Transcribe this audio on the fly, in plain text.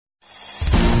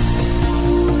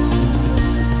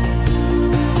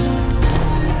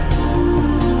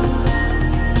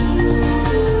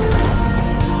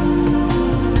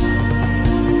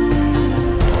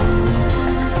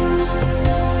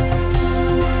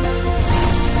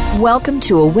Welcome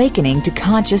to Awakening to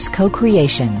Conscious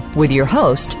Co-Creation with your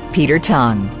host, Peter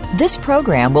Tongue. This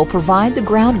program will provide the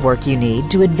groundwork you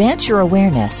need to advance your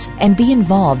awareness and be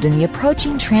involved in the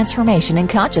approaching transformation in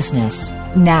consciousness.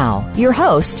 Now, your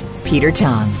host, Peter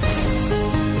Tongue.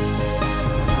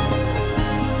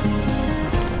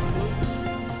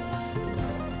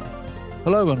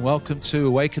 Hello and welcome to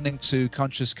Awakening to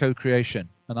Conscious Co-Creation,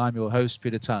 and I'm your host,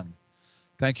 Peter Tongue.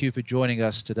 Thank you for joining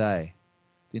us today.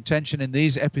 The intention in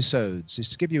these episodes is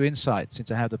to give you insights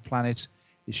into how the planet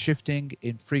is shifting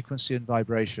in frequency and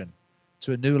vibration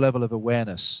to a new level of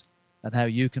awareness and how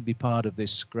you can be part of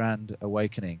this grand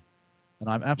awakening. And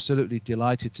I'm absolutely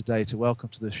delighted today to welcome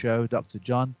to the show Dr.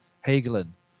 John Hagelin,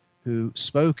 who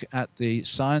spoke at the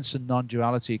Science and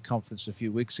Non-Duality Conference a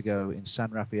few weeks ago in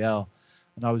San Rafael.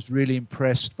 And I was really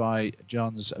impressed by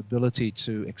John's ability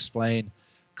to explain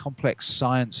complex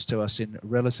science to us in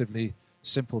relatively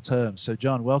simple terms. So,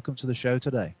 John, welcome to the show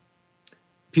today.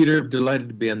 Peter, delighted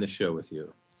to be on the show with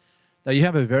you. Now, you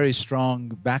have a very strong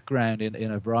background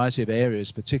in a variety of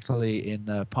areas, particularly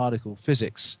in particle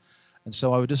physics. And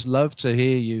so I would just love to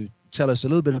hear you tell us a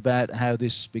little bit about how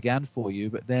this began for you,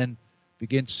 but then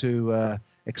begin to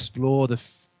explore the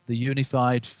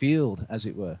unified field, as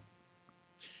it were.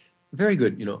 Very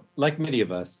good. You know, like many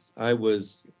of us, I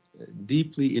was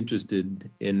deeply interested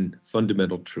in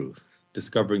fundamental truth,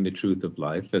 discovering the truth of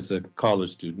life as a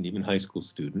college student, even high school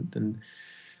student. And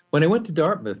when I went to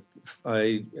Dartmouth,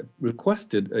 I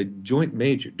requested a joint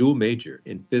major, dual major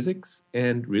in physics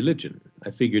and religion.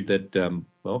 I figured that,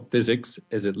 physics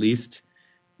is at least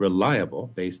reliable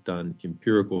based on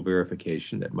empirical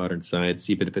verification that modern science,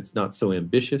 even if it's not so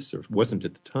ambitious or wasn't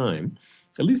at the time,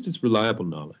 at least it's reliable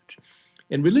knowledge.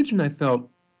 And religion, I felt,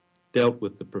 dealt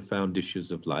with the profound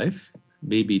issues of life,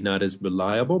 maybe not as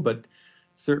reliable, but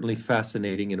certainly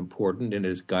fascinating and important, and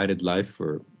has guided life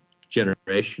for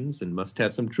generations and must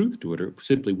have some truth to it or it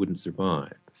simply wouldn't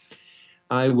survive.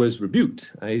 I was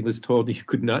rebuked. I was told you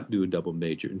could not do a double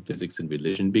major in physics and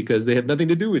religion because they have nothing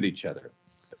to do with each other.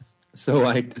 So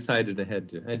I decided I had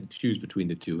to choose between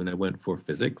the two, and I went for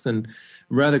physics, and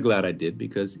I'm rather glad I did,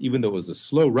 because even though it was a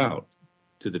slow route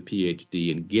to the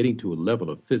Ph.D. and getting to a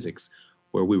level of physics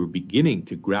where we were beginning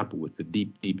to grapple with the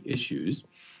deep, deep issues,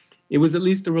 it was at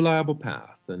least a reliable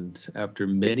path. And after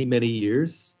many, many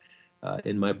years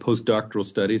in my postdoctoral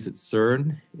studies at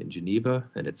CERN, in Geneva,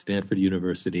 and at Stanford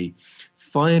University,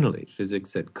 finally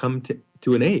physics had come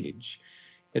to an age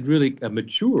and really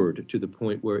matured to the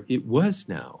point where it was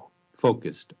now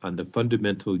focused on the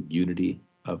fundamental unity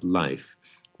of life,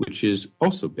 which is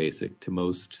also basic to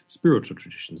most spiritual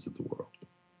traditions of the world.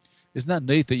 Isn't that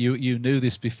neat that you knew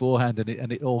this beforehand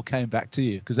and it all came back to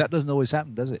you? Because that doesn't always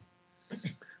happen, does it?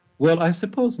 Well, I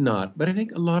suppose not, but I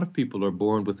think a lot of people are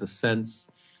born with a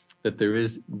sense that there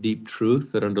is deep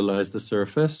truth that underlies the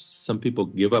surface. Some people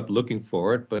give up looking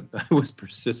for it, but I was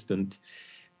persistent,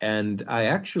 and I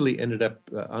actually ended up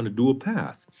on a dual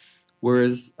path.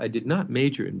 Whereas I did not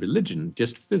major in religion,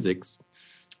 just physics,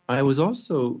 I was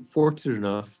also fortunate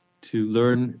enough to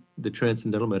learn the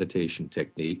transcendental meditation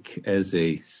technique as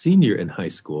a senior in high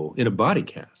school in a body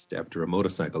cast after a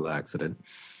motorcycle accident.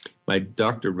 My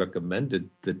doctor recommended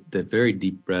that the very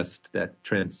deep rest that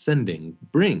transcending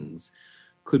brings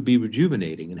could be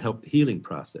rejuvenating and help the healing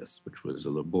process, which was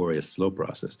a laborious, slow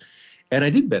process. And I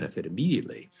did benefit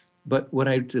immediately. But what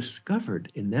I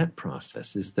discovered in that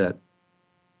process is that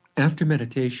after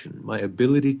meditation, my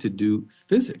ability to do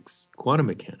physics, quantum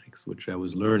mechanics, which I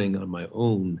was learning on my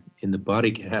own in the body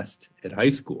cast at high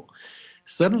school,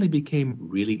 suddenly became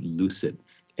really lucid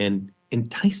and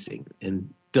enticing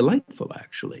and delightful,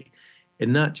 actually,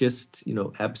 and not just,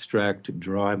 abstract,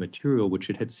 dry material, which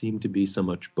it had seemed to be so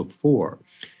much before.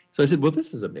 So I said, well,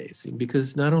 this is amazing,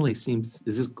 because not only is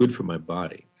this good for my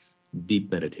body, deep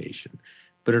meditation,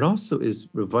 but it also is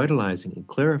revitalizing and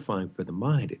clarifying for the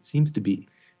mind. It seems to be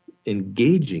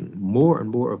engaging more and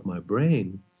more of my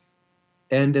brain.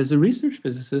 And as a research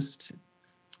physicist,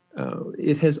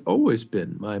 it has always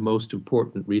been my most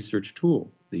important research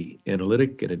tool, the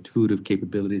analytic and intuitive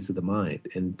capabilities of the mind.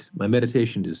 And my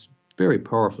meditation has very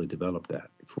powerfully developed that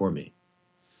for me.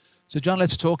 So, John,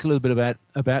 let's talk a little bit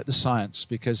about the science,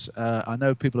 because I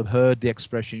know people have heard the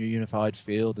expression unified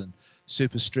field and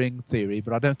superstring theory,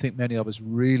 but I don't think many of us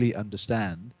really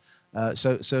understand.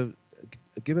 So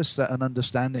give us an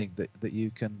understanding that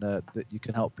you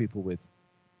can help people with.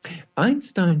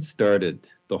 Einstein started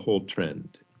the whole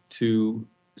trend to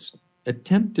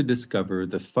attempt to discover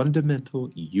the fundamental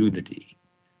unity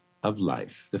of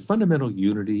life, the fundamental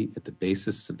unity at the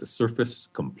basis of the surface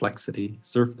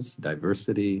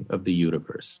diversity of the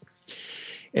universe.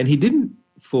 And he didn't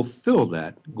fulfill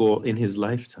that goal in his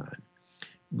lifetime.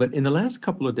 But in the last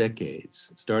couple of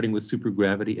decades, starting with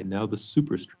supergravity and now the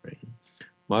superstring,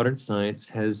 modern science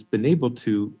has been able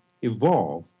to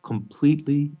evolve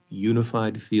completely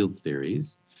unified field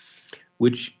theories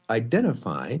which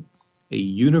identify a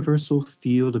universal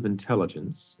field of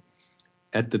intelligence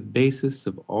at the basis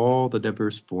of all the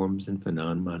diverse forms and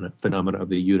phenomena of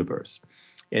the universe.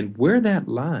 And where that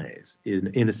lies,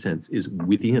 in a sense, is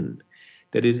within.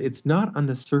 That is, it's not on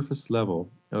the surface level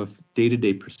of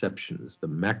day-to-day perceptions, the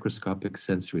macroscopic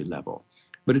sensory level,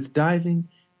 but it's diving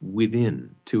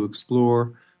within to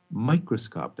explore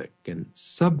microscopic and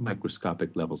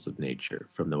submicroscopic levels of nature,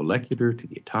 from the molecular to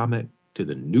the atomic to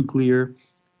the nuclear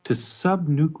to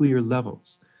subnuclear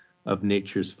levels of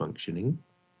nature's functioning.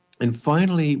 And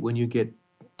finally, when you get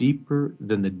deeper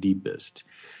than the deepest,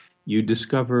 you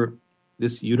discover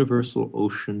this universal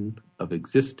ocean of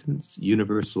existence,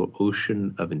 universal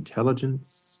ocean of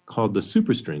intelligence called the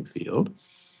superstring field,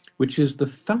 which is the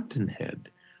fountainhead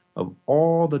of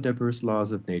all the diverse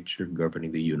laws of nature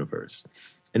governing the universe,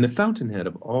 and the fountainhead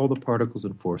of all the particles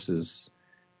and forces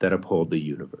that uphold the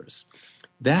universe.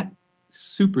 That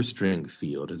superstring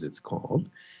field, as it's called,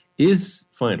 is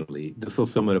finally the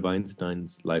fulfillment of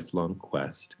Einstein's lifelong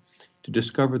quest to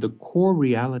discover the core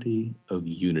reality of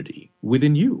unity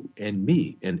within you and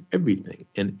me and everything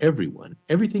and everyone.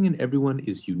 Everything and everyone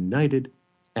is united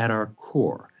at our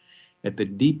core, at the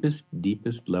deepest,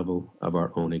 deepest level of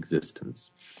our own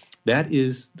existence. That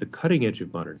is the cutting edge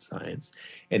of modern science,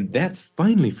 and that's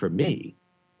finally, for me,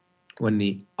 when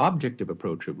the objective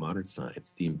approach of modern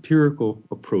science, the empirical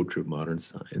approach of modern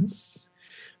science,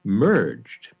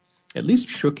 merged, at least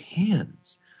shook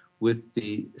hands, with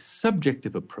the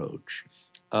subjective approach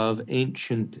of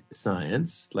ancient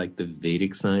science, like the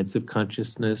Vedic science of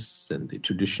consciousness and the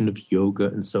tradition of yoga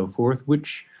and so forth,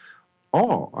 which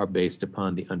all are based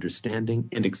upon the understanding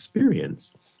and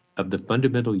experience of the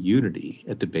fundamental unity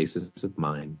at the basis of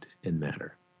mind and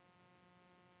matter.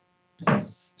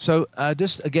 So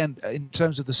just again, in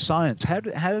terms of the science, how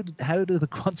do the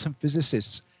quantum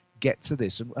physicists get to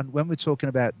this? And when we're talking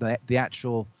about the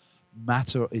actual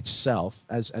matter itself,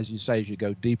 as you say, as you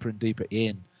go deeper and deeper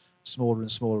in, smaller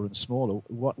and smaller and smaller,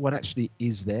 what actually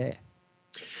is there?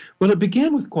 Well, it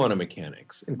began with quantum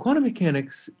mechanics, and quantum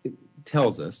mechanics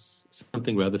tells us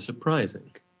something rather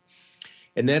surprising,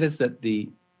 and that is that the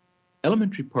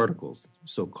elementary particles,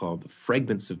 so-called the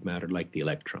fragments of matter like the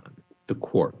electron, the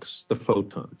quarks, the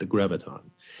photon, the graviton,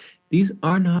 these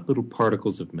are not little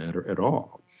particles of matter at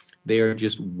all. They are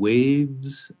just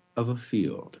waves of a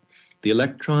field. The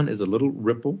electron is a little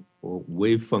ripple or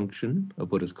wave function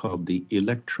of what is called the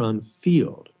electron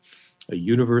field, a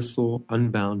universal,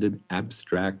 unbounded,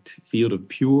 abstract field of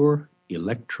pure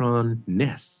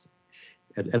electronness.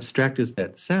 As abstract as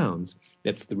that sounds,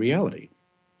 that's the reality.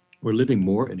 We're living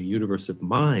more in a universe of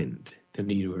mind than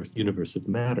a universe of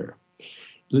matter.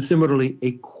 Similarly,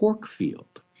 a quark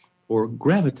field or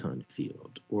graviton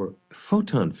field or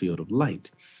photon field of light,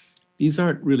 these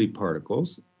aren't really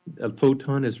particles. A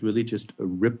photon is really just a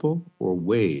ripple or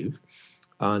wave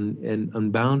on an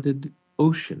unbounded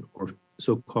ocean or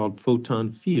so-called photon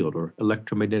field or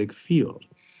electromagnetic field.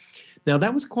 Now,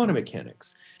 that was quantum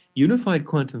mechanics. Unified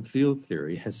quantum field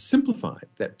theory has simplified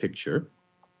that picture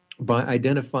by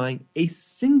identifying a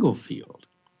single field,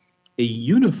 a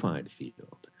unified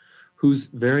field, whose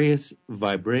various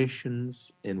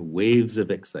vibrations and waves of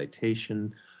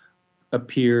excitation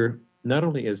appear not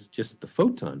only as just the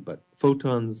photon, but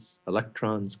photons,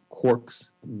 electrons, quarks,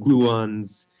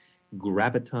 gluons,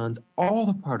 gravitons, all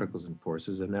the particles and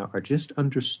forces are just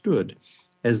understood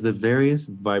as the various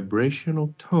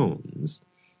vibrational tones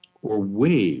or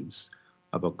waves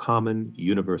of a common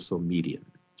universal medium,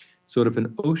 sort of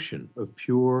an ocean of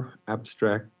pure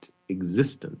abstract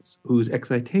existence whose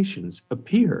excitations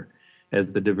appear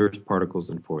as the diverse particles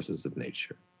and forces of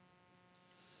nature.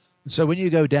 So when you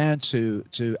go down to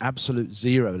absolute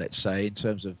zero, let's say, in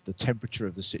terms of the temperature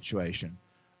of the situation,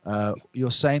 you're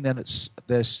saying then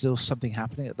there's still something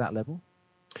happening at that level?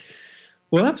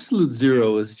 Well, absolute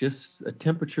zero is just a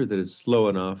temperature that is slow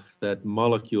enough that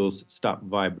molecules stop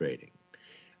vibrating.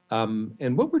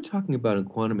 And what we're talking about in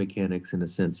quantum mechanics, in a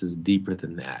sense, is deeper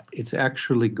than that. It's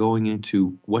actually going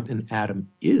into what an atom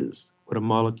is, what a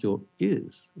molecule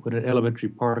is, what an elementary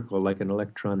particle like an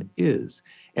electron is.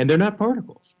 And they're not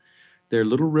particles. They're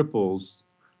little ripples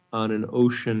on an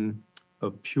ocean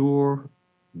of pure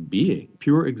being,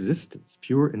 pure existence,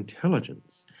 pure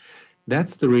intelligence.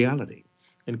 That's the reality.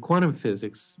 And quantum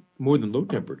physics, more than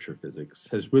low-temperature physics,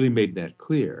 has really made that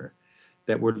clear,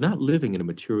 that we're not living in a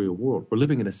material world. We're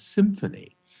living in a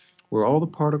symphony where all the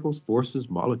particles, forces,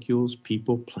 molecules,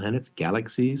 people, planets,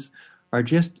 galaxies are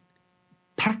just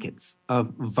packets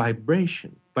of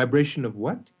vibration. Vibration of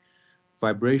what?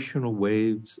 Vibrational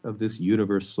waves of this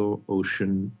universal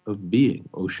ocean of being,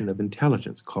 ocean of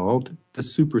intelligence, called the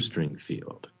superstring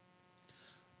field.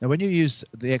 Now, when you use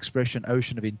the expression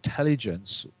ocean of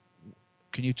intelligence,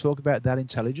 can you talk about that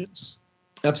intelligence?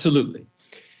 Absolutely.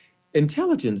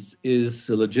 Intelligence is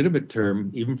a legitimate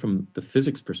term, even from the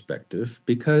physics perspective,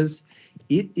 because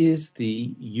it is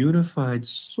the unified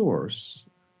source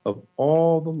of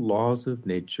all the laws of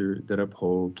nature that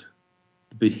uphold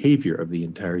the behavior of the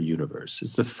entire universe.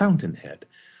 It's the fountainhead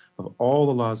of all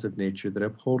the laws of nature that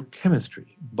uphold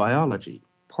chemistry, biology,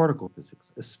 particle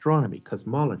physics, astronomy,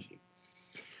 cosmology.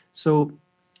 So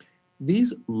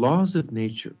these laws of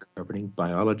nature governing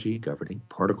biology, governing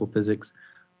particle physics,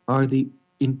 are the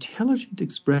intelligent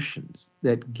expressions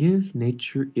that give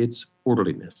nature its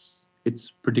orderliness,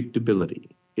 its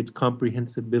predictability, its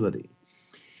comprehensibility.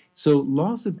 So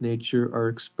laws of nature are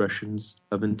expressions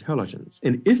of intelligence.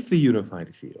 And if the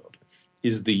unified field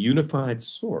is the unified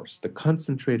source, the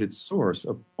concentrated source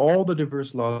of all the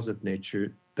diverse laws of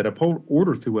nature that uphold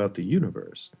order throughout the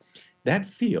universe, that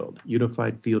field,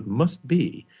 unified field, must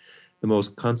be the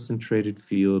most concentrated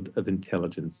field of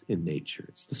intelligence in nature.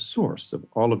 It's the source of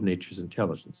all of nature's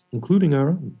intelligence, including our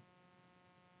own.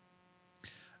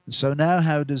 So now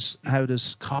how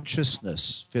does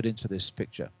consciousness fit into this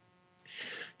picture?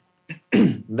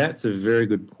 That's a very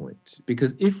good point,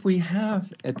 because if we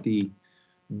have at the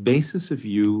basis of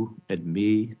you and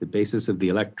me, the basis of the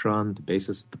electron, the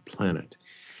basis of the planet,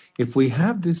 if we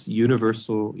have this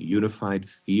universal, unified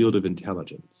field of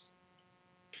intelligence,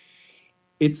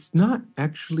 it's not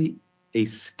actually a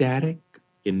static,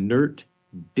 inert,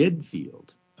 dead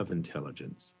field of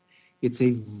intelligence. It's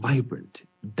a vibrant,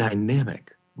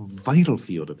 dynamic, vital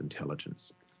field of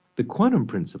intelligence. The quantum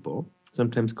principle,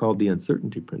 sometimes called the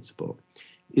uncertainty principle,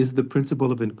 is the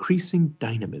principle of increasing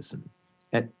dynamism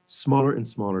at smaller and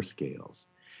smaller scales.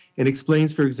 It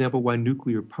explains, for example, why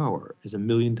nuclear power is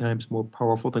 1,000,000 times more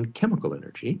powerful than chemical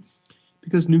energy,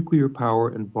 because nuclear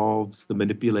power involves the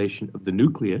manipulation of the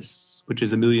nucleus, which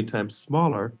is 1,000,000 times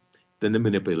smaller than the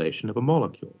manipulation of a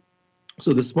molecule.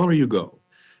 So the smaller you go,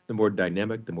 the more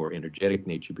dynamic, the more energetic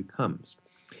nature becomes.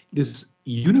 This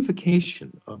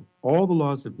unification of all the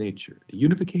laws of nature, the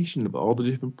unification of all the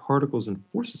different particles and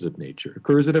forces of nature,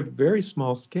 occurs at a very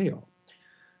small scale,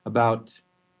 about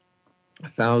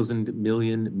 1,000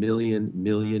 million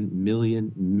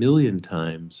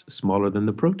times smaller than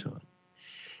the proton.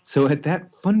 So at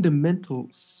that fundamental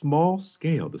small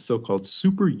scale, the so-called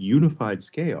super unified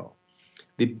scale,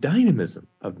 the dynamism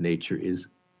of nature is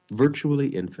virtually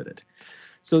infinite.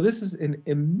 So this is an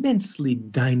immensely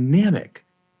dynamic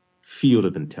field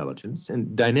of intelligence,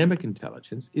 and dynamic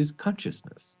intelligence is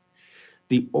consciousness.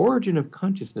 The origin of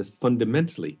consciousness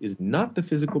fundamentally is not the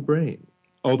physical brain,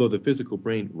 although the physical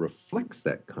brain reflects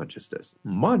that consciousness,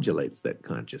 modulates that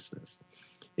consciousness.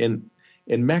 And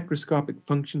macroscopic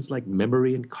functions like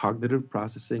memory and cognitive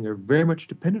processing are very much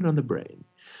dependent on the brain.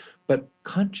 But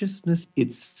consciousness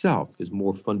itself is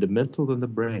more fundamental than the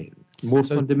brain, more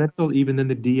fundamental even than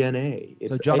the DNA.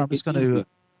 So, John, I'm going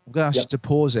to ask you to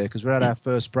pause here because we're at our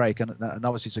first break, and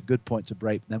obviously it's a good point to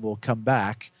break, and then we'll come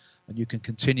back and you can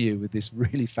continue with this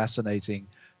really fascinating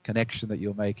connection that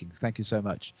you're making. Thank you so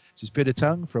much. This is Peter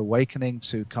Tung for Awakening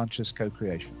to Conscious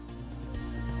Co-Creation.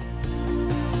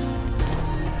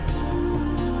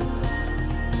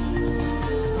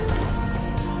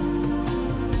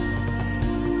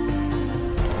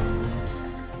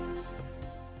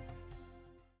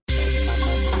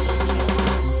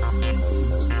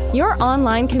 Your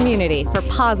online community for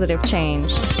positive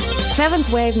change.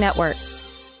 Seventh Wave Network.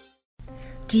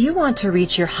 Do you want to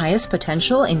reach your highest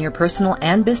potential in your personal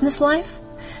and business life?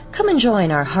 Come and join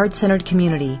our heart-centered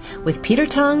community with Peter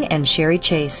Tung and Sherry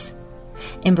Chase.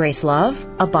 Embrace love,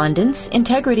 abundance,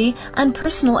 integrity, and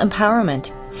personal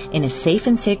empowerment in a safe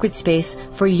and sacred space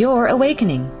for your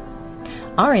awakening.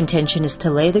 Our intention is to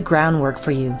lay the groundwork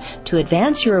for you to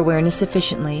advance your awareness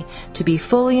efficiently, to be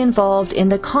fully involved in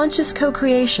the conscious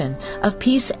co-creation of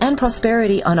peace and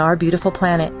prosperity on our beautiful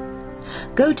planet.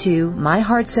 Go to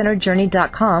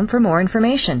myheartcenteredjourney.com for more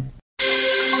information.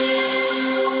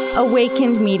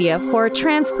 Awakened Media for a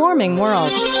transforming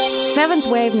world. Seventh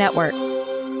Wave Network.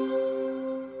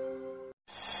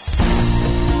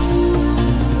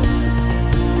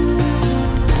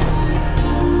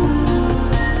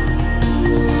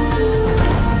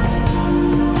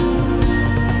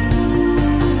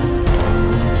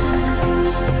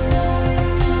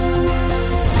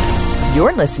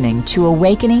 You're listening to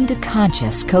Awakening to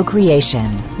Conscious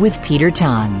Co-Creation with Peter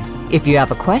Tung. If you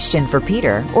have a question for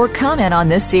Peter or comment on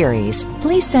this series,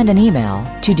 please send an email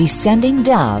to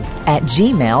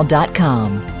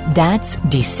descendingdove@gmail.com. That's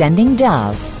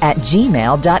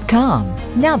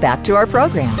descendingdove@gmail.com. Now back to our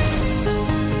program.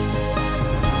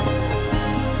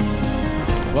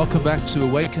 Welcome back to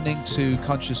Awakening to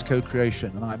Conscious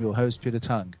Co-Creation, and I'm your host, Peter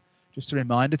Tung. Just a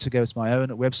reminder to go to my own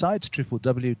website,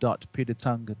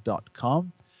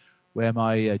 www.petertung.com, where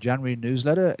my January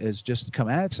newsletter has just come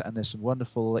out, and there's some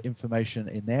wonderful information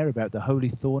in there about the Holy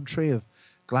Thorn Tree of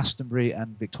Glastonbury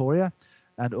and Victoria,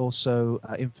 and also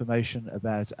information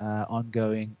about our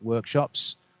ongoing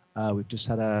workshops. We've just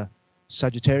had a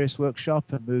Sagittarius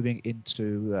workshop and moving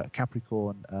into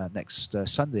Capricorn next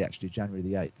Sunday, actually, January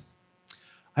the 8th.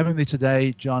 Having me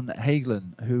today, John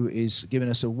Hagelin, who is giving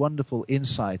us a wonderful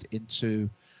insight into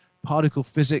particle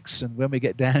physics. And when we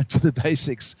get down to the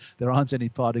basics, there aren't any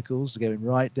particles, going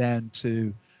right down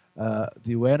to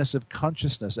the awareness of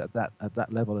consciousness at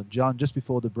that level. And John, just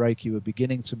before the break, you were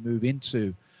beginning to move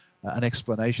into an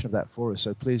explanation of that for us.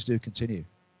 So please do continue.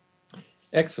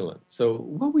 Excellent. So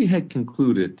what we had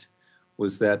concluded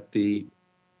was that the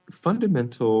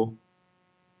fundamental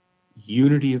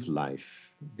unity of life,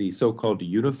 the so-called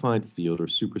unified field or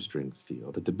superstring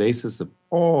field, at the basis of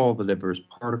all the diverse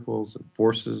particles and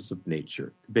forces of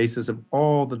nature, the basis of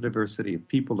all the diversity of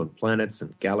people and planets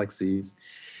and galaxies,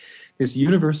 this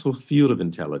universal field of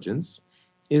intelligence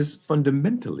is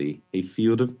fundamentally a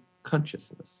field of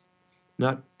consciousness,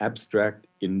 not abstract,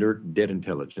 inert, dead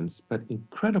intelligence, but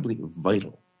incredibly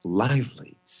vital,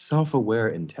 lively, self-aware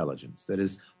intelligence that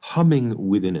is humming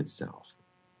within itself.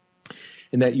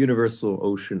 And that universal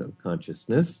ocean of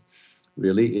consciousness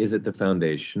really is at the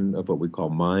foundation of what we call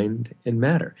mind and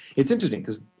matter. It's interesting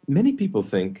because many people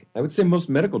think, I would say most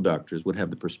medical doctors would have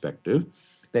the perspective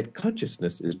that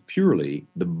consciousness is purely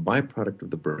the byproduct of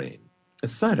the brain, a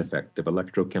side effect of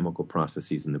electrochemical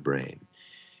processes in the brain.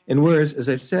 And whereas, as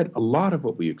I've said, a lot of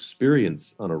what we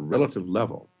experience on a relative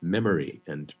level, memory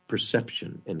and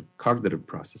perception and cognitive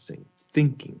processing,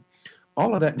 thinking,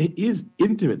 all of that is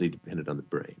intimately dependent on the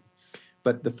brain.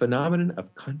 But the phenomenon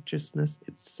of consciousness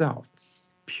itself,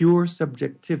 pure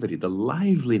subjectivity, the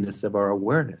liveliness of our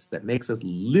awareness that makes us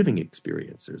living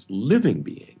experiencers, living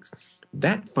beings,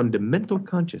 that fundamental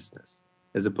consciousness,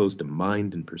 as opposed to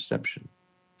mind and perception,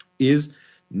 is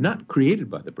not created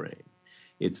by the brain.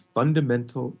 It's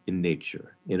fundamental in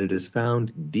nature, and it is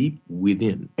found deep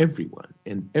within everyone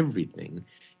and everything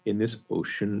in this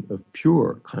ocean of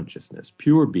pure consciousness,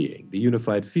 pure being, the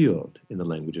unified field in the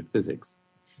language of physics.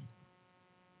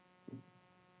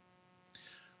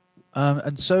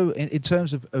 And so in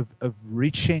terms of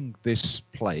reaching this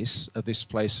place of this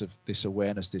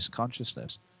awareness, this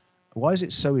consciousness, why is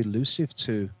it so elusive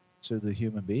to the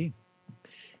human being?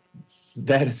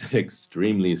 That is an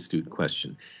extremely astute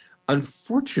question.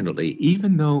 Unfortunately,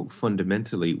 even though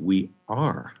fundamentally we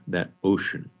are that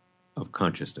ocean of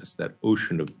consciousness, that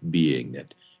ocean of being,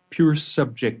 that pure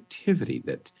subjectivity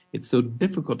that it's so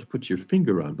difficult to put your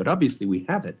finger on, but obviously we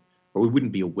have it, or we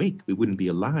wouldn't be awake, we wouldn't be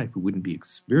alive, we wouldn't be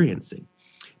experiencing.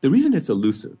 The reason it's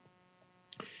elusive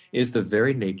is the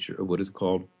very nature of what is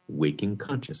called waking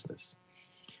consciousness.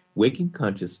 Waking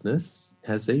consciousness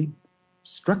has a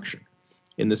structure.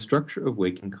 And the structure of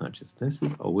waking consciousness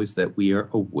is always that we are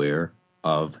aware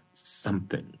of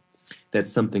something. That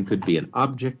something could be an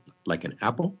object like an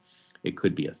apple, it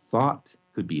could be a thought, it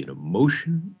could be an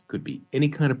emotion, it could be any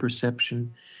kind of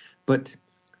perception, but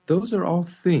those are all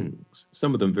things,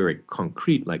 some of them very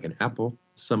concrete like an apple,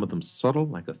 some of them subtle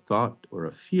like a thought or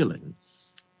a feeling,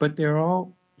 but they're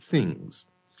all things.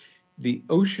 The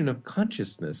ocean of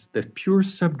consciousness, the pure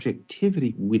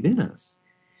subjectivity within us,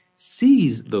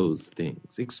 sees those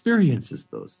things, experiences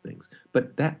those things,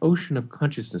 but that ocean of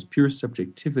consciousness, pure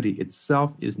subjectivity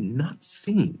itself is not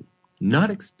seen, not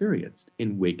experienced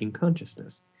in waking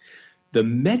consciousness. The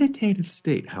meditative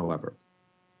state, however,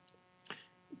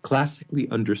 classically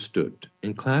understood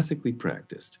and classically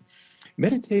practiced,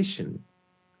 meditation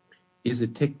is a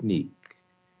technique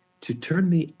to turn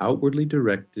the outwardly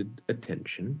directed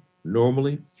attention,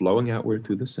 normally flowing outward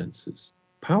through the senses,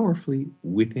 powerfully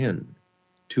within,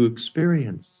 to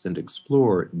experience and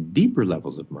explore deeper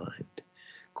levels of mind,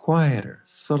 quieter,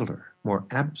 subtler, more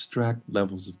abstract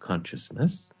levels of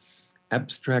consciousness,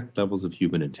 abstract levels of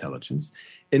human intelligence,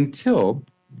 until,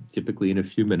 typically in a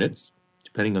few minutes,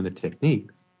 depending on the technique,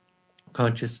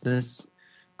 consciousness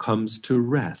comes to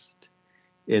rest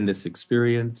in this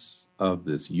experience of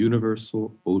this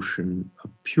universal ocean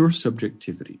of pure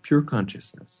subjectivity, pure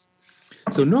consciousness.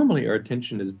 So normally our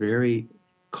attention is very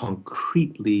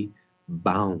concretely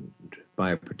bound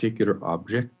by a particular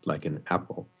object, like an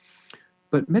apple,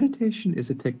 But meditation is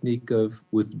a technique of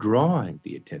withdrawing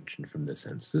the attention from the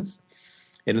senses.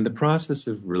 And in the process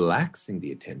of relaxing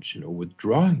the attention or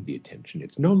withdrawing the attention,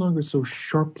 it's no longer so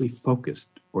sharply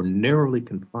focused or narrowly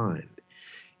confined.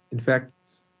 In fact,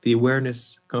 the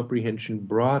awareness comprehension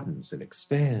broadens and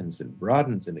expands and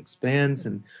broadens and expands.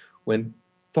 And when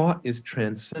thought is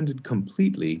transcended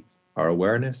completely, our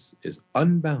awareness is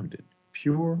unbounded,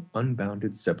 pure,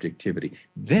 unbounded subjectivity.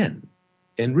 Then,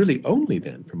 and really only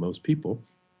then for most people,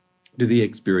 do they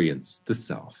experience the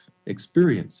self,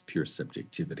 experience pure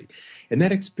subjectivity. And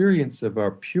that experience of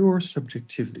our pure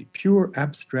subjectivity, pure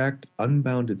abstract,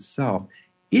 unbounded self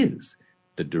is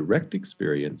the direct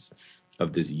experience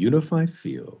of this unified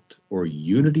field or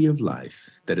unity of life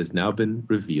that has now been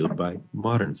revealed by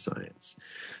modern science.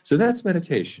 So that's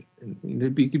meditation.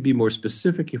 And we could be more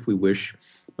specific if we wish.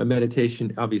 By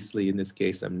meditation, obviously, in this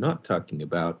case, I'm not talking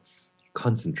about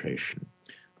concentration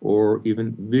or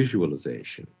even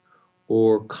visualization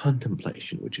or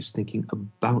contemplation, which is thinking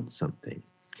about something.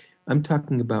 I'm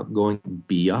talking about going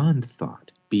beyond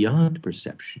thought, beyond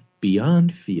perception,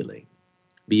 beyond feeling,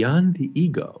 beyond the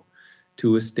ego,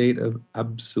 to a state of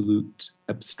absolute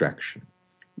abstraction,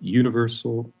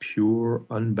 universal, pure,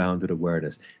 unbounded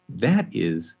awareness. That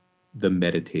is the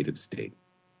meditative state.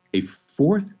 A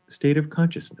fourth state of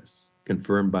consciousness,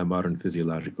 confirmed by modern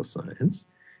physiological science,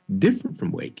 different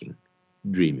from waking,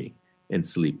 dreaming, and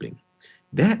sleeping.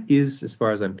 That is, as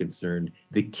far as I'm concerned,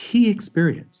 the key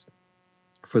experience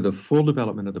for the full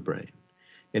development of the brain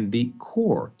and the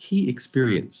core key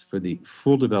experience for the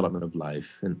full development of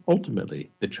life and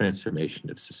ultimately the transformation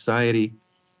of society,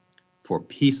 for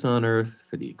peace on earth,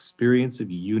 for the experience of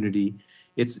unity.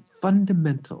 It's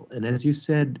fundamental. And as you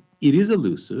said, it is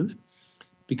elusive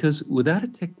because without a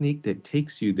technique that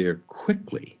takes you there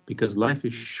quickly, because life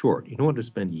is short, you don't want to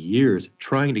spend years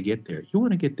trying to get there. You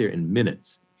want to get there in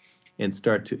minutes and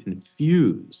start to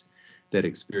infuse that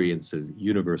experience of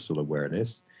universal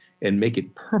awareness and make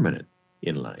it permanent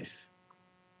in life.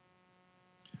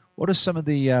 What are some of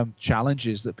the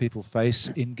challenges that people face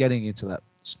in getting into that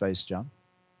space, John?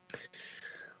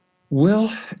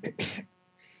 Well,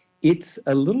 it's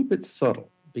a little bit subtle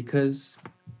because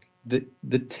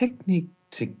the technique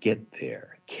to get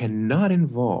there cannot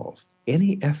involve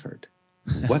any effort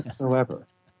whatsoever.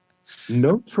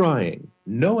 No trying,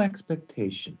 no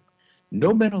expectation,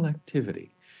 no mental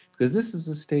activity, because this is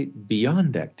a state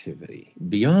beyond activity,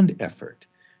 beyond effort,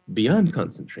 beyond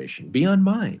concentration, beyond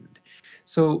mind.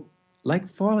 So, like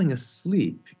falling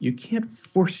asleep, you can't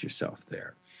force yourself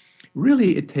there.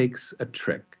 Really, it takes a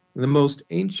trick. The most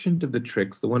ancient of the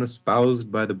tricks, the one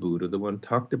espoused by the Buddha, the one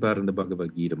talked about in the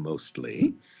Bhagavad Gita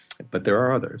mostly, but there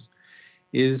are others,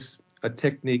 is a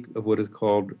technique of what is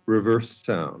called reverse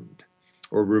sound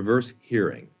or reverse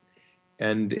hearing.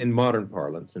 And in modern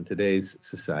parlance, in today's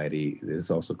society, it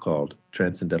is also called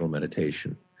transcendental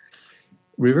meditation.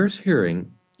 Reverse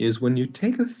hearing is when you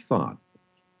take a thought,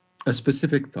 a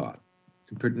specific thought,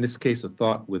 in this case, a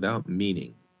thought without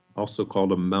meaning, also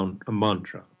called a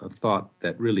mantra, a thought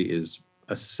that really is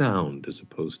a sound as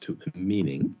opposed to a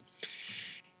meaning.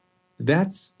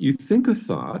 That's, you think a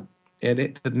thought,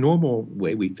 and the normal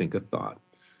way we think a thought.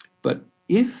 But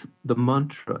if the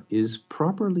mantra is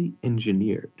properly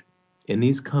engineered, and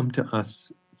these come to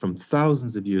us from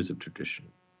thousands of years of tradition,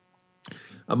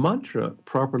 a mantra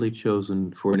properly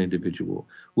chosen for an individual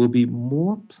will be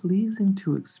more pleasing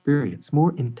to experience,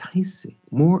 more enticing,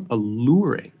 more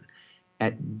alluring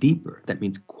at deeper, that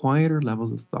means quieter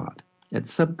levels of thought, at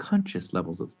subconscious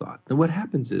levels of thought. And what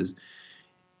happens is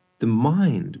the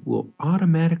mind will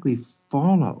automatically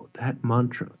follow that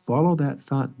mantra, follow that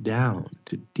thought down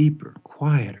to deeper,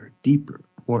 quieter, deeper,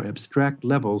 more abstract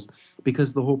levels,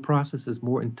 because the whole process is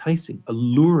more enticing,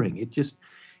 alluring.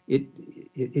 It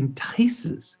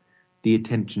entices the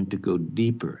attention to go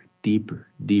deeper, deeper,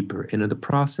 deeper, and in the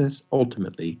process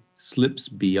ultimately slips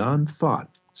beyond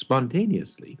thought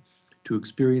spontaneously to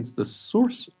experience the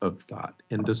source of thought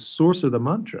and the source of the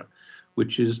mantra,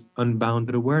 which is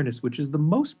unbounded awareness, which is the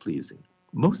most pleasing,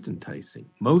 most enticing,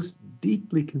 most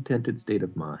deeply contented state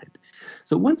of mind.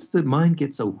 So once the mind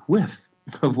gets a whiff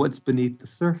of what's beneath the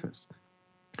surface,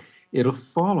 it'll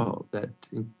follow that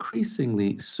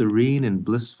increasingly serene and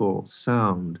blissful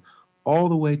sound all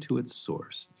the way to its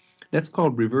source. That's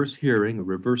called reverse hearing or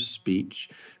reverse speech,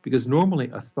 because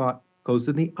normally a thought goes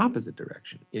in the opposite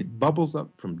direction. It bubbles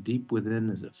up from deep within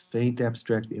as a faint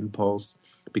abstract impulse,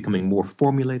 becoming more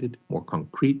formulated, more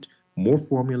concrete, more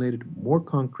formulated, more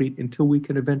concrete, until we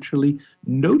can eventually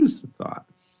notice the thought.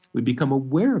 We become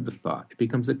aware of the thought. It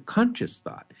becomes a conscious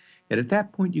thought. And at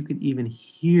that point, you can even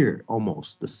hear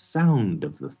almost the sound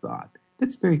of the thought.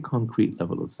 That's a very concrete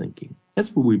level of thinking. That's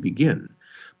where we begin.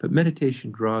 But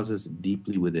meditation draws us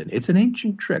deeply within. It's an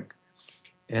ancient trick.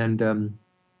 And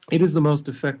it is the most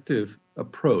effective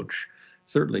approach,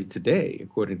 certainly today,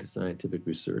 according to scientific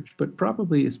research, but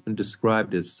probably it's been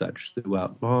described as such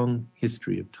throughout long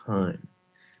history of time.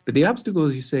 But the obstacle,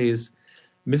 as you say, is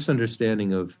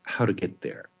misunderstanding of how to get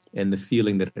there and the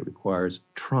feeling that it requires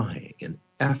trying and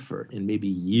effort and maybe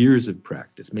years of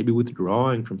practice, maybe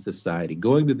withdrawing from society,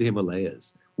 going to the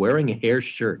Himalayas, wearing a hair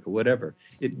shirt or whatever.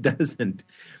 It doesn't.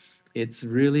 It's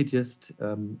really just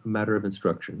a matter of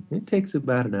instruction. It takes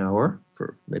about an hour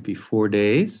for maybe 4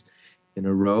 days in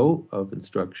a row of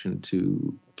instruction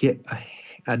to get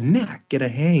a knack, get a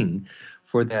hang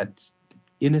for that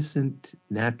innocent,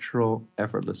 natural,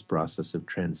 effortless process of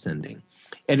transcending.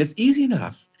 And it's easy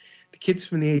enough. The kids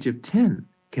from the age of 10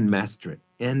 can master it.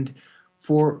 And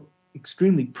for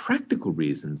extremely practical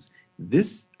reasons,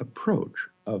 this approach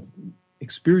of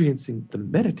experiencing the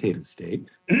meditative state,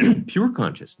 pure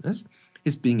consciousness,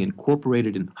 is being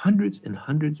incorporated in hundreds and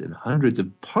hundreds and hundreds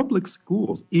of public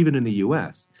schools, even in the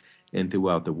U.S. and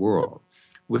throughout the world,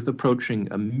 with approaching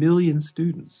 1 million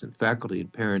students and faculty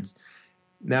and parents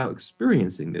now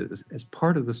experiencing this as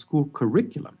part of the school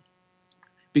curriculum.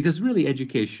 Because really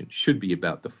education should be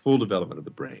about the full development of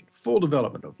the brain, full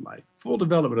development of life, full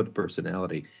development of the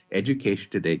personality. Education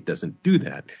today doesn't do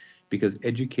that because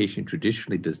education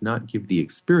traditionally does not give the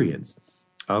experience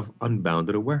of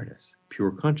unbounded awareness,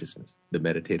 pure consciousness, the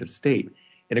meditative state.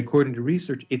 And according to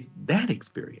research, it's that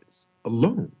experience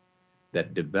alone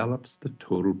that develops the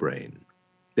total brain,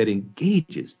 that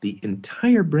engages the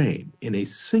entire brain in a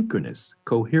synchronous,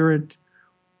 coherent,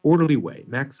 orderly way,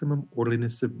 maximum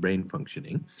orderliness of brain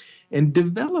functioning, and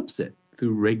develops it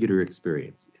through regular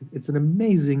experience. It's an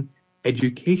amazing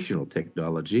educational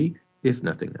technology, if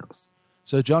nothing else.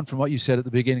 So, John, from what you said at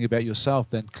the beginning about yourself,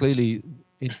 then clearly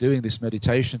in doing this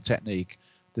meditation technique,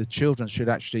 the children should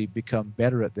actually become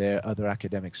better at their other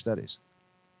academic studies.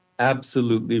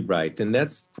 Absolutely right. And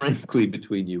that's frankly,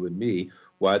 between you and me,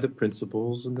 why the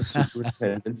principals and the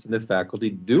superintendents and the faculty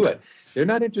do it. They're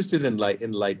not interested in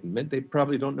enlightenment. They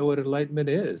probably don't know what enlightenment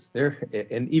is.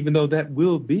 And even though that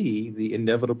will be the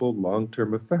inevitable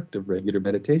long-term effect of regular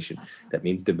meditation, that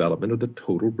means development of the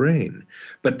total brain.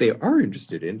 But they are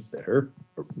interested in better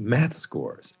math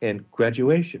scores and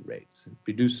graduation rates,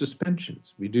 reduced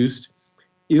suspensions, reduced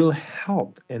ill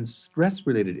health and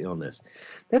stress-related illness.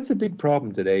 That's a big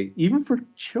problem today, even for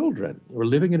children. We're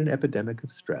living in an epidemic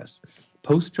of stress.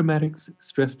 Post-traumatic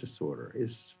stress disorder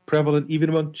is prevalent even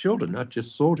among children, not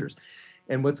just soldiers.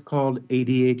 And what's called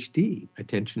ADHD,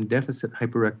 attention deficit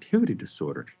hyperactivity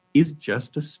disorder, is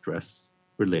just a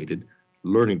stress-related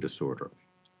learning disorder.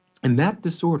 And that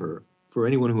disorder, for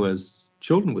anyone who has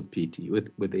children with PT,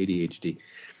 with ADHD,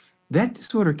 that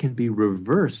disorder can be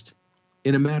reversed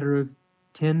in a matter of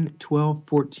 10, 12,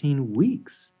 14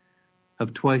 weeks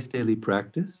of twice daily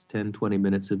practice, 10, 20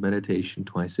 minutes of meditation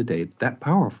twice a day. It's that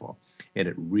powerful. And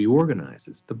it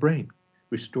reorganizes the brain,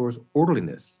 restores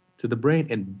orderliness to the brain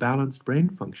and balanced brain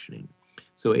functioning.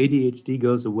 So ADHD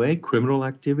goes away, criminal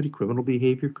activity, criminal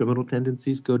behavior, criminal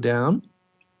tendencies go down.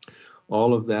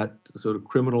 All of that sort of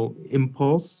criminal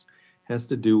impulse has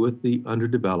to do with the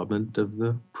underdevelopment of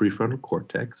the prefrontal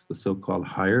cortex, the so-called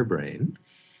higher brain,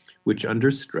 which under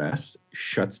stress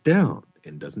shuts down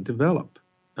and doesn't develop.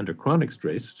 Under chronic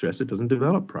stress, it doesn't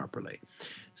develop properly.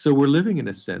 So we're living, in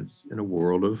a sense, in a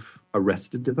world of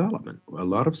arrested development. A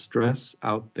lot of stress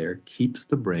out there keeps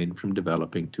the brain from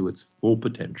developing to its full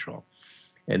potential.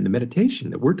 And the meditation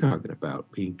that we're talking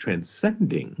about, being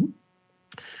transcending,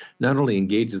 not only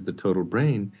engages the total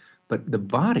brain, but the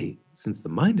body, since the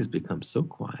mind has become so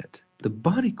quiet, the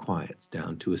body quiets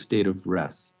down to a state of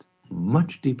rest,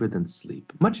 much deeper than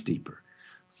sleep, much deeper,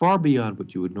 far beyond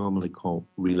what you would normally call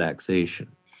relaxation.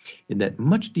 In that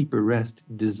much deeper rest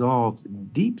dissolves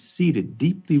deep-seated,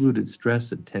 deeply rooted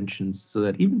stress and tensions, so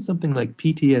that even something like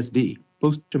PTSD,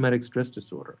 post-traumatic stress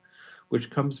disorder, which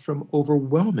comes from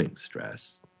overwhelming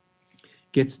stress,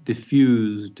 gets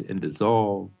diffused and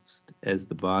dissolved as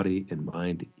the body and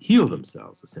mind heal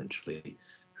themselves, essentially,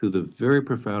 through the very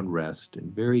profound rest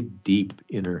and very deep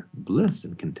inner bliss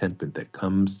and contentment that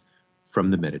comes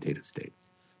from the meditative state.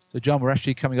 So, John, we're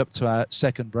actually coming up to our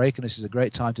second break, and this is a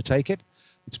great time to take it.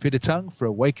 It's Peter Tung for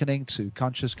Awakening to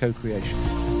Conscious Co-Creation.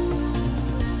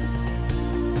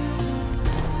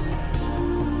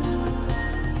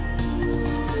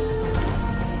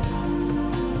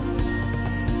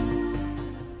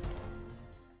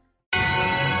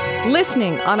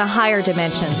 Listening on a higher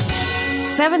dimension.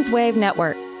 Seventh Wave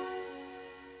Network.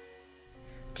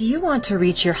 Do you want to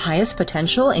reach your highest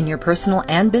potential in your personal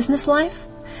and business life?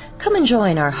 Come and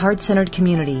join our heart-centered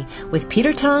community with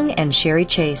Peter Tung and Sherry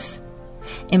Chase.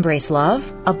 Embrace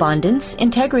love, abundance,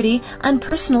 integrity, and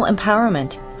personal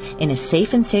empowerment in a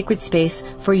safe and sacred space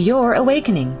for your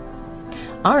awakening.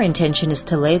 Our intention is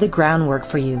to lay the groundwork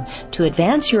for you to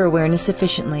advance your awareness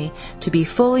sufficiently to be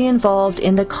fully involved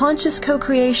in the conscious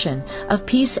co-creation of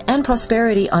peace and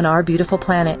prosperity on our beautiful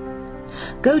planet.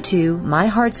 Go to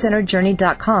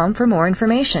myheartcenteredjourney.com for more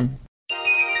information.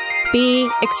 Be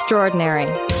extraordinary.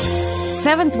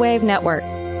 Seventh Wave Network.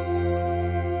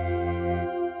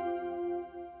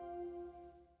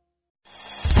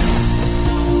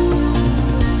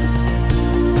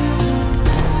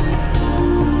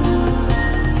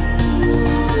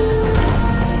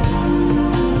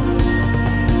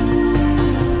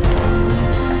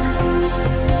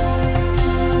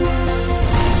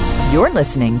 You're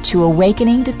listening to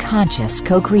Awakening to Conscious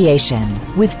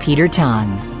Co-Creation with Peter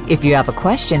Tung. If you have a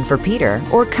question for Peter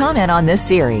or comment on this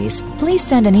series, please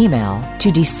send an email to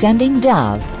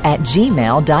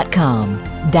descendingdove@gmail.com.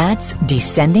 That's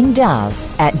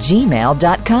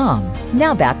descendingdove@gmail.com.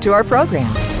 Now back to our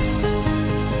program.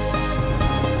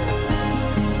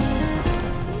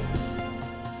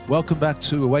 Welcome back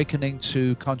to Awakening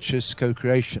to Conscious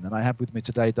Co-Creation. And I have with me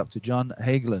today Dr. John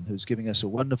Hagelin, who's giving us a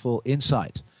wonderful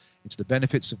insight into the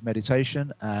benefits of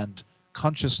meditation and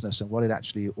consciousness and what it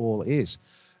actually all is.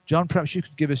 John, perhaps you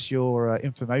could give us your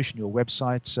information, your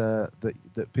website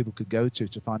that people could go to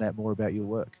find out more about your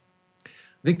work. I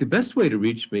think the best way to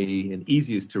reach me and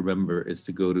easiest to remember is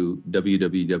to go to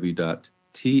www.tm.org,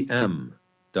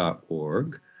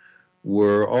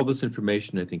 where all this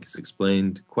information, I think, is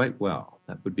explained quite well.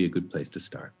 That would be a good place to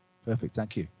start. Perfect.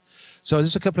 Thank you. So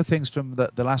there's a couple of things from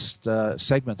the last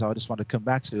segment I just want to come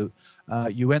back to.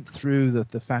 You went through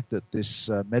the fact that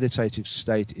this meditative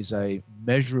state is a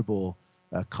measurable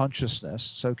consciousness.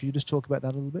 So can you just talk about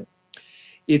that a little bit?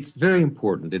 It's very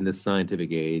important in this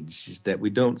scientific age that we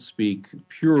don't speak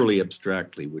purely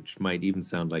abstractly, which might even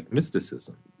sound like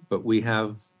mysticism, but we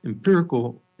have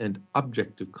empirical and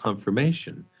objective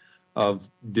confirmation of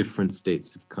different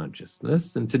states of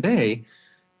consciousness. And today,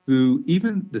 through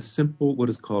even the simple, what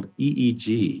is called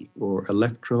EEG, or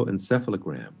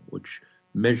electroencephalogram, which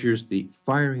measures the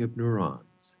firing of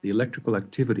neurons, the electrical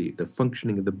activity, the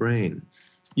functioning of the brain,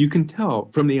 you can tell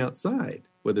from the outside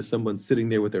whether someone's sitting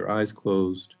there with their eyes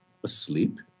closed,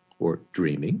 asleep, or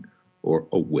dreaming, or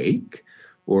awake,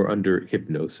 or under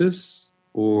hypnosis,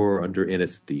 or under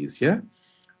anesthesia,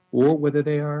 or whether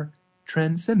they are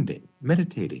transcending,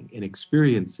 meditating, and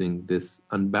experiencing this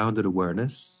unbounded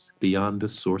awareness beyond the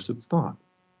source of thought.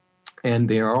 And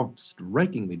they are all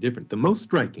strikingly different. The most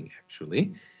striking,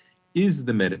 actually, is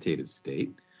the meditative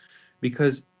state,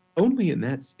 because only in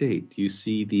that state do you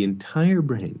see the entire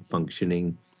brain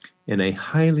functioning in a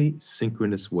highly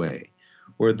synchronous way,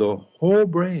 where the whole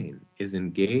brain is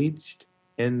engaged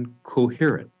and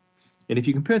coherent. And if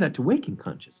you compare that to waking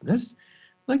consciousness,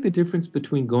 like the difference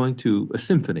between going to a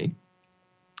symphony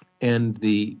and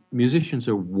the musicians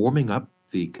are warming up,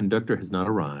 the conductor has not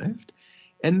arrived,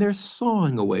 and they're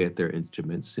sawing away at their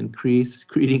instruments and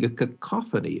creating a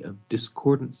cacophony of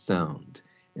discordant sound.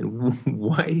 And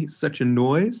why such a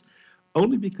noise?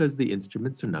 Only because the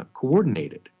instruments are not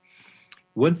coordinated.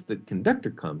 Once the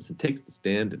conductor comes and takes the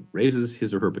stand and raises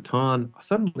his or her baton,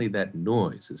 suddenly that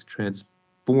noise is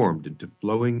transformed into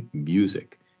flowing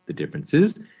music. The difference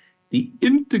is the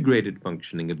integrated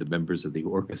functioning of the members of the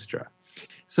orchestra.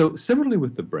 So similarly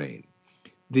with the brain,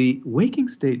 the waking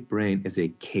state brain is a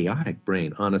chaotic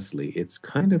brain. Honestly, it's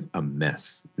kind of a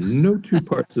mess. No two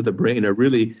parts of the brain are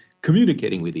really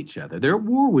communicating with each other. They're at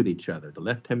war with each other. The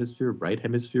left hemisphere, right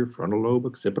hemisphere, frontal lobe,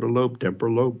 occipital lobe,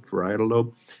 temporal lobe, parietal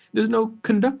lobe. There's no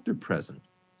conductor present.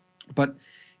 But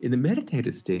in the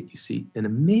meditative state, you see an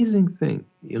amazing thing.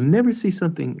 You'll never see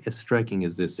something as striking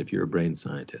as this if you're a brain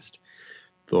scientist.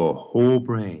 The whole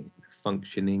brain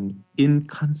functioning in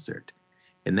concert.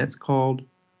 And that's called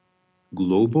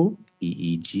global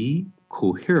EEG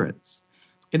coherence.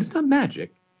 And it's not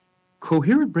magic.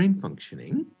 Coherent brain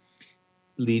functioning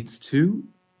leads to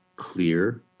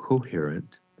clear,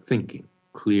 coherent thinking,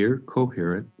 clear,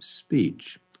 coherent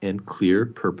speech, and clear,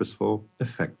 purposeful,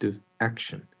 effective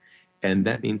action. And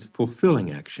that means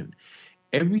fulfilling action.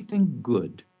 Everything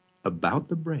good about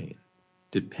the brain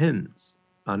depends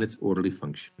on its orderly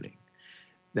functioning.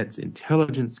 That's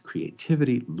intelligence,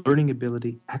 creativity, learning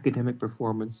ability, academic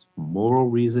performance, moral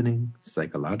reasoning,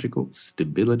 psychological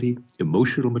stability,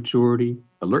 emotional maturity,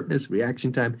 alertness,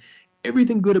 reaction time.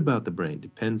 Everything good about the brain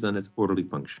depends on its orderly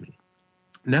functioning.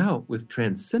 Now, with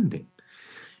transcending,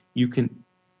 you can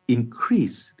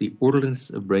increase the orderliness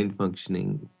of brain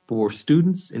functioning for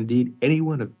students, indeed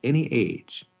anyone of any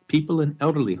age. People in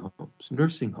elderly homes,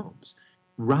 nursing homes,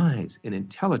 rise in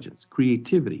intelligence,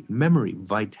 creativity, memory,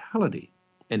 vitality,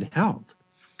 and health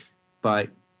by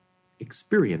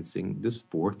experiencing this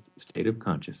fourth state of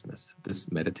consciousness, this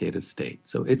meditative state.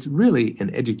 So it's really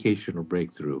an educational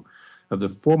breakthrough of the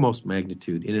foremost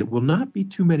magnitude, and it will not be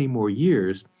too many more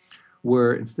years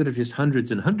where instead of just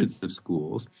hundreds and hundreds of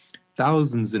schools,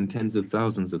 thousands and tens of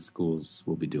thousands of schools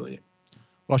will be doing it.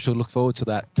 Well, I shall look forward to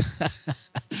that.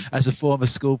 As a former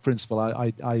school principal,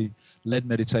 I led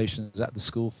meditations at the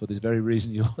school for this very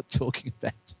reason you're talking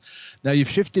about. Now, you've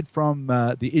shifted from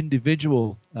the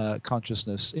individual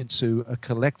consciousness into a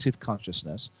collective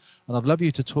consciousness. And I'd love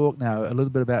you to talk now a little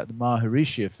bit about the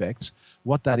Maharishi effect,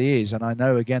 what that is. And I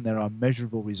know, again, there are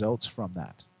measurable results from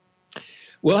that.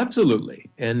 Well, absolutely.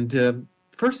 And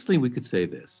firstly, we could say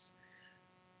this.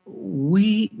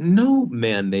 No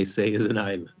man, they say, is an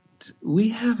island. We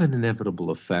have an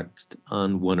inevitable effect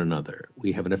on one another.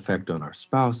 We have an effect on our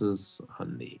spouses,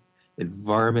 on the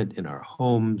environment in our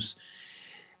homes.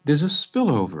 There's a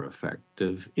spillover effect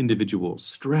of individual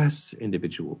stress,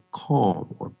 individual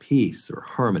calm or peace or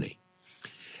harmony.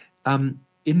 In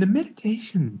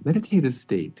the meditative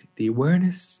state, the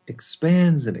awareness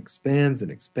expands and expands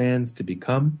and expands to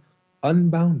become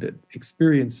unbounded,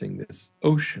 experiencing this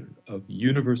ocean of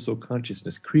universal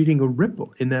consciousness, creating a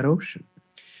ripple in that ocean.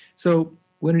 So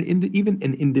when even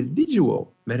an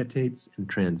individual meditates and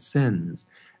transcends,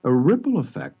 a ripple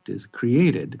effect is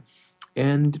created,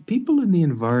 and people in the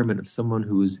environment of someone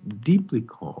who is deeply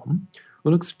calm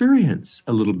will experience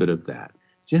a little bit of that.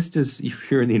 Just as if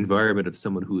you're in the environment of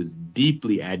someone who is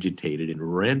deeply agitated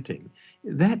and ranting,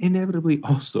 that inevitably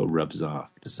also rubs off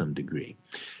to some degree.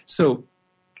 So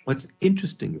what's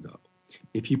interesting, though,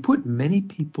 if you put many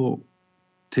people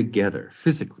together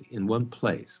physically in one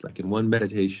place, like in one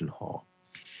meditation hall,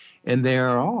 and they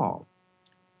are all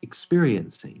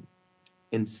experiencing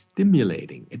and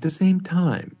stimulating at the same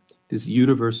time this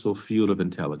universal field of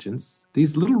intelligence,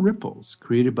 these little ripples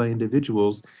created by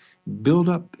individuals build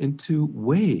up into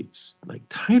waves, like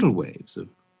tidal waves of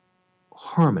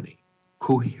harmony,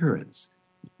 coherence,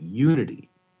 unity,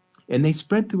 and they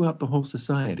spread throughout the whole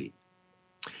society.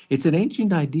 It's an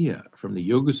ancient idea from the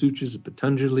Yoga Sutras of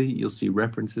Patanjali. You'll see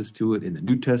references to it in the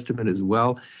New Testament as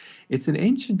well. It's an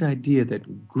ancient idea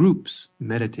that groups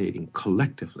meditating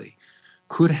collectively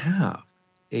could have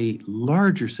a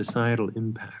larger societal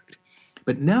impact.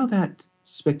 But now that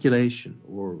speculation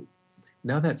or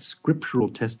now that scriptural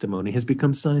testimony has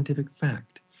become scientific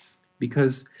fact,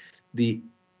 because the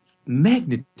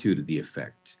magnitude of the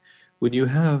effect when you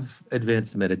have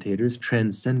advanced meditators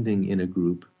transcending in a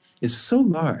group is so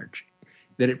large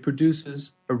that it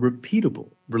produces a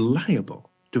repeatable, reliable,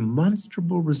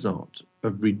 demonstrable result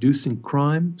of reducing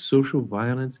crime, social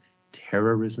violence,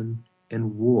 terrorism,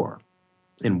 and war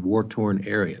in war-torn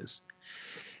areas.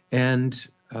 And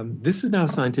this is now a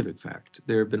scientific fact.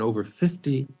 There have been over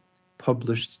 50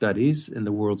 published studies in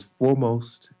the world's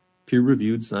foremost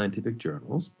peer-reviewed scientific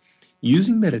journals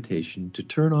using meditation to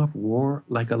turn off war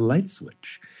like a light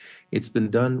switch. It's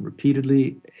been done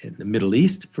repeatedly in the Middle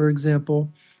East, for example,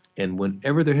 and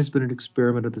whenever there has been an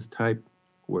experiment of this type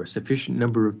where a sufficient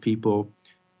number of people,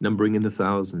 numbering in the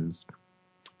thousands,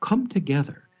 come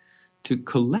together to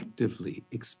collectively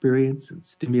experience and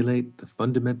stimulate the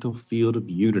fundamental field of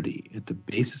unity at the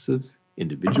basis of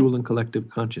individual and collective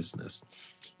consciousness,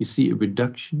 you see a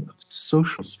reduction of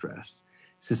social stress,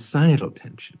 societal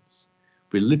tensions,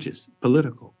 religious,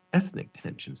 political, ethnic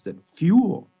tensions that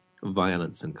fuel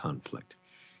violence and conflict.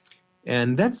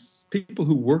 And that's people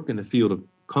who work in the field of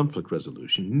conflict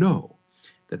resolution know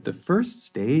that the first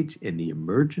stage in the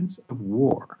emergence of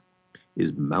war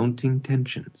is mounting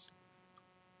tensions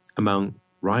among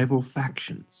rival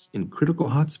factions in critical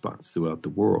hotspots throughout the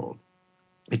world.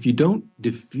 If you don't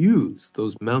diffuse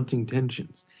those mounting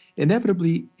tensions,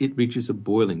 inevitably it reaches a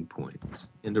boiling point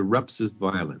and erupts as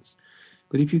violence.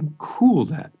 But if you can cool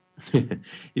that,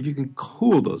 if you can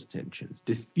cool those tensions,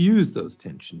 diffuse those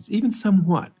tensions, even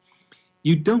somewhat,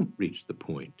 you don't reach the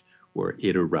point where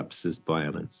it erupts as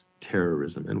violence,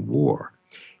 terrorism, and war.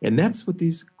 And that's what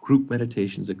these group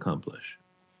meditations accomplish.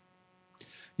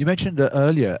 You mentioned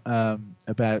earlier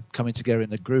about coming together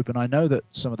in a group, and I know that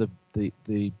some of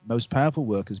the most powerful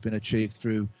work has been achieved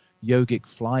through yogic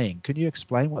flying. Can you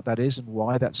explain what that is and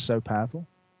why that's so powerful?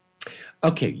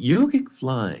 Okay, yogic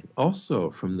flying, also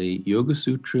from the Yoga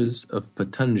Sutras of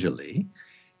Patanjali,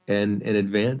 and an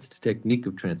advanced technique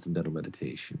of transcendental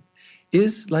meditation,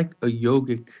 is like a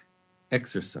yogic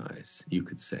exercise, you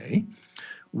could say,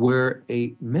 where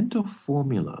a mental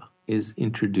formula is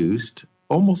introduced,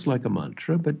 almost like a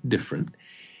mantra, but different.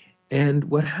 And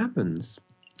what happens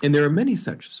And there are many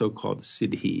such so-called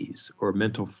siddhis, or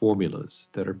mental formulas,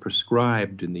 that are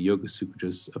prescribed in the Yoga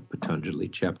Sutras of Patanjali,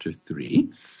 chapter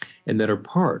 3, and that are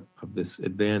part of this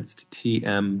advanced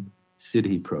TM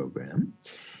Siddhi program.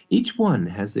 Each one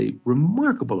has a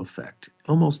remarkable effect,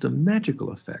 almost a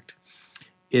magical effect,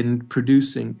 in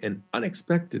producing an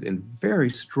unexpected and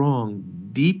very strong,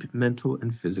 deep mental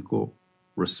and physical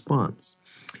response.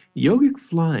 Yogic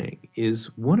flying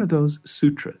is one of those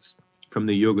sutras from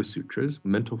the Yoga Sutras,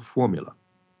 mental formula,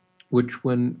 which,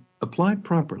 when applied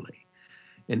properly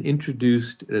and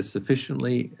introduced at a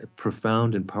sufficiently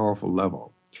profound and powerful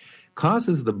level,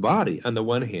 causes the body, on the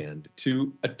one hand,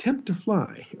 to attempt to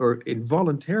fly or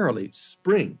involuntarily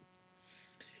spring,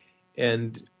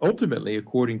 and ultimately,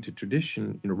 according to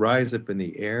tradition, rise up in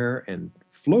the air and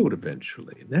float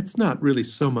eventually. And that's not really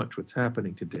so much what's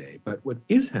happening today, but what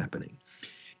is happening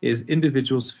is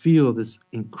individuals feel this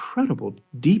incredible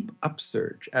deep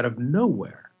upsurge out of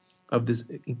nowhere of this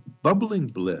bubbling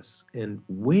bliss and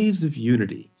waves of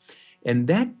unity. And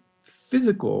that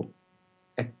physical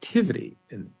activity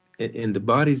and the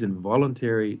body's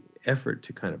involuntary effort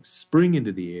to kind of spring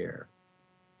into the air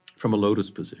from a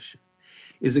lotus position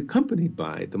is accompanied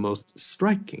by the most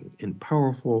striking and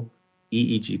powerful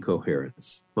EEG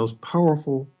coherence, most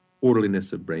powerful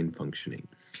orderliness of brain functioning.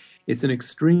 It's an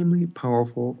extremely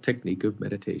powerful technique of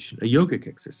meditation, a yogic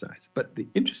exercise. But the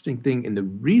interesting thing, and the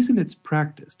reason it's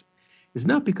practiced, is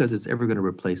not because it's ever going to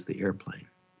replace the airplane.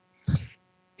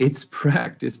 It's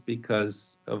practiced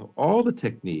because of all the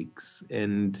techniques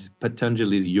in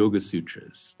Patanjali's Yoga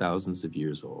Sutras, thousands of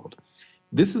years old.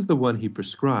 This is the one he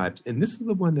prescribes, and this is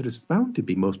the one that is found to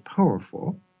be most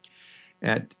powerful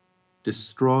at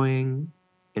destroying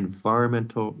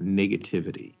environmental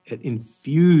negativity, at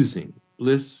infusing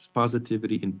bliss,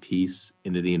 positivity, and peace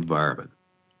into the environment.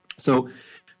 So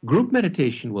group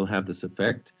meditation will have this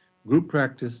effect. Group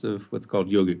practice of what's called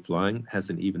yogic flying has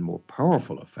an even more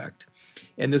powerful effect.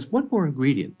 And there's one more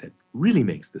ingredient that really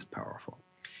makes this powerful.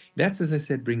 That's, as I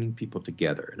said, bringing people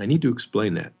together. And I need to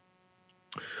explain that.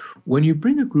 When you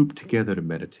bring a group together to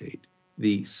meditate,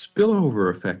 the spillover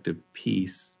effect of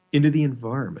peace into the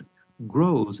environment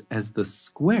grows as the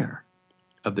square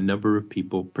of the number of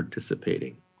people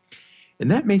participating.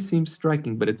 And that may seem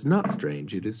striking, but it's not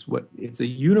strange. It's a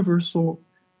universal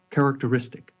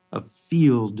characteristic of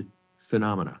field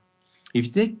phenomena. If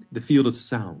you take the field of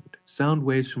sound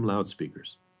waves from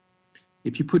loudspeakers,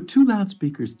 if you put two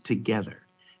loudspeakers together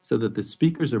so that the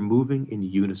speakers are moving in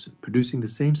unison, producing the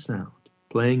same sound,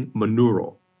 playing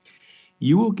monaural,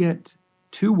 you will get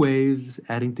two waves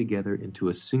adding together into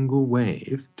a single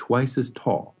wave twice as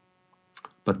tall.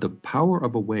 But the power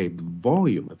of a wave, the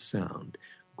volume of sound,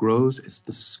 grows as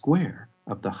the square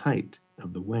of the height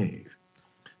of the wave.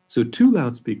 So two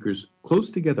loudspeakers close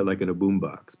together like in a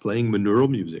boombox, playing monaural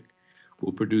music,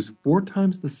 will produce 4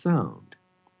 times the sound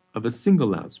of a single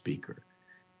loudspeaker.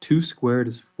 2 squared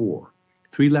is 4.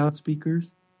 3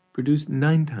 loudspeakers produce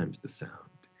 9 times the sound.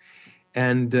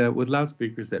 And with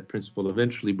loudspeakers, that principle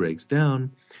eventually breaks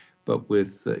down, but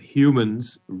with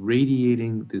humans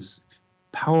radiating this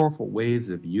powerful waves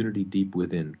of unity deep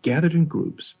within, gathered in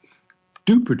groups,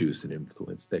 do produce an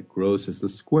influence that grows as the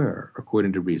square,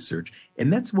 according to research.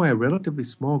 And that's why a relatively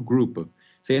small group of,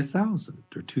 say, 1,000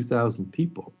 or 2,000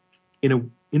 people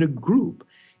in a group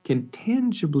can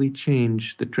tangibly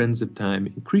change the trends of time,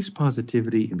 increase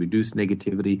positivity, and reduce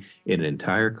negativity in an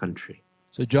entire country.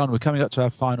 So, John, we're coming up to our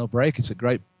final break. It's a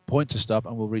great point to stop,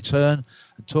 and we'll return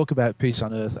and talk about peace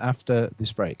on earth after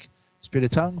this break. It's Peter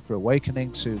Tongue for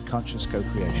Awakening to Conscious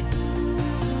Co-Creation.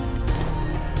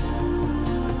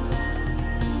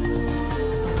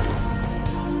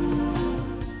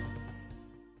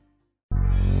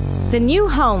 The new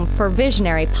home for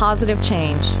visionary positive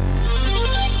change.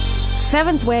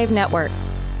 Seventh Wave Network.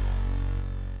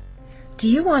 Do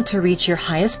you want to reach your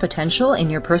highest potential in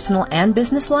your personal and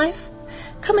business life?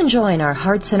 Come and join our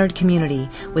heart-centered community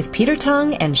with Peter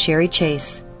Tongue and Sherry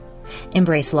Chase.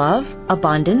 Embrace love,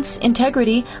 abundance,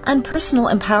 integrity, and personal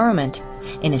empowerment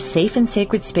in a safe and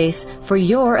sacred space for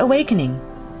your awakening.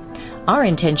 Our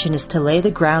intention is to lay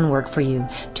the groundwork for you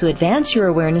to advance your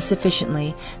awareness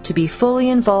efficiently, to be fully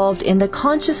involved in the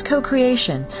conscious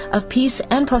co-creation of peace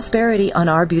and prosperity on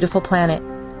our beautiful planet.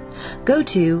 Go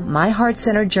to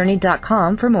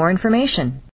myheartcenteredjourney.com for more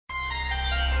information.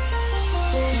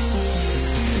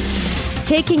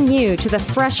 Taking you to the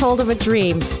threshold of a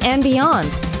dream and beyond.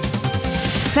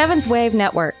 Seventh Wave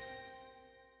Network.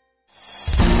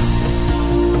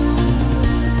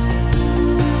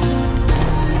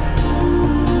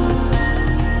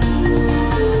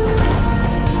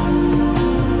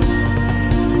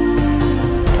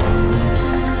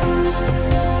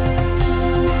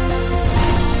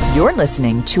 You're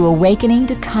listening to Awakening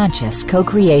to Conscious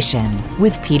Co-Creation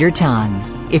with Peter Tongue.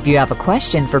 If you have a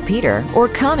question for Peter or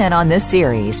comment on this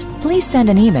series, please send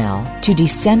an email to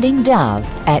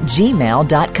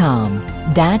descendingdove@gmail.com.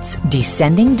 That's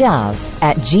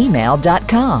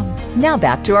descendingdove@gmail.com. Now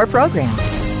back to our program.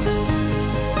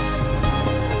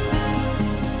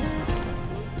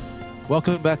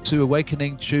 Welcome back to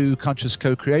Awakening to Conscious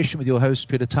Co-Creation with your host,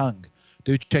 Peter Tongue.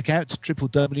 Do check out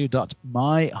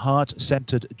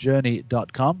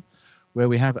www.myheartcenteredjourney.com, where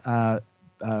we have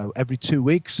every 2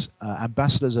 weeks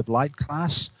Ambassadors of Light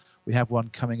class. We have one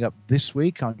coming up this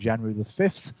week on January the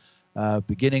 5th,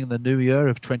 beginning the new year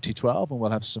of 2012, and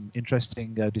we'll have some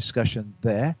interesting discussion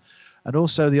there. And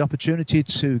also the opportunity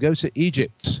to go to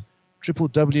Egypt,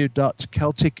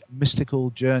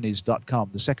 www.celticmysticaljourneys.com,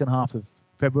 the second half of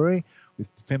February, with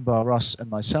Finbar Ross and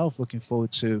myself. Looking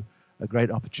forward to a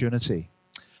great opportunity.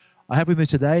 I have with me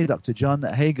today Dr. John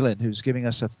Hagelin, who's giving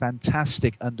us a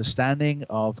fantastic understanding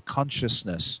of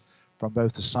consciousness from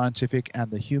both the scientific and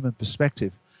the human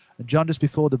perspective. And John, just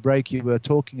before the break, you were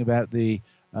talking about the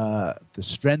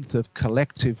strength of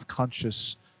collective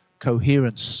conscious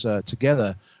coherence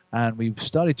together, and we've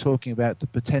started talking about the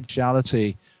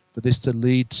potentiality for this to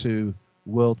lead to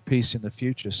world peace in the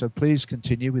future. So please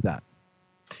continue with that.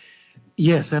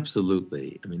 Yes,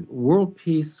 absolutely. I mean, world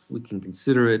peace, we can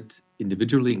consider it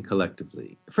individually and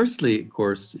collectively. Firstly, of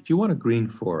course, if you want a green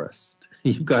forest,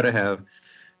 you've got to have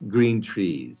green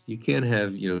trees. You can't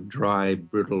have, dry,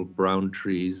 brittle, brown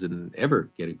trees and ever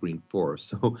get a green forest.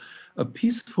 So a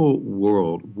peaceful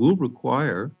world will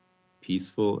require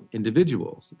peaceful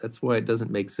individuals. That's why it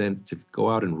doesn't make sense to go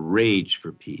out and rage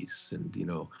for peace and,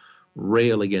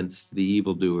 rail against the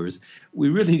evildoers. We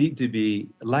really need to be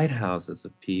lighthouses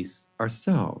of peace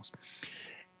ourselves.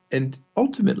 And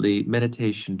ultimately,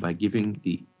 meditation, by giving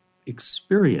the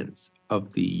experience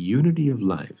of the unity of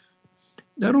life,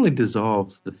 not only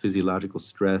dissolves the physiological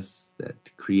stress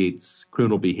that creates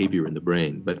criminal behavior in the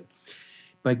brain, but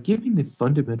by giving the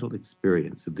fundamental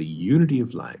experience of the unity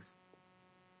of life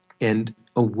and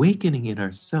awakening in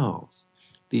ourselves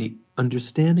the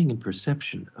understanding and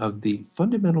perception of the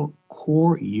fundamental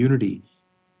core unity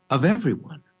of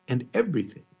everyone and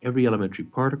everything. Every elementary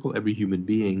particle, every human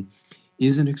being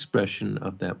is an expression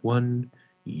of that one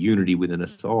unity within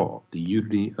us all, the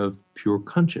unity of pure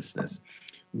consciousness.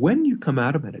 When you come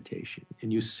out of meditation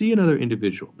and you see another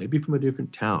individual, maybe from a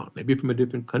different town, maybe from a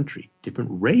different country, different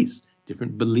race,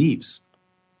 different beliefs,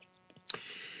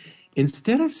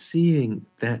 instead of seeing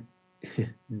that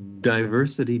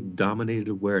diversity-dominated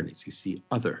awareness, you see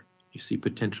other, you see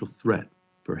potential threat,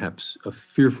 perhaps a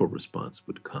fearful response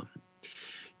would come.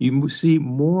 You see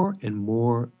more and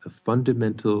more a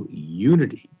fundamental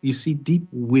unity. You see deep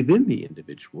within the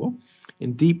individual,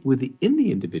 and deep within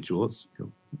the individual, it's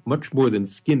much more than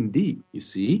skin deep. You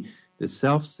see the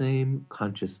self-same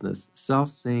consciousness,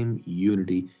 self-same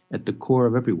unity at the core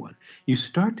of everyone. You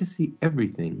start to see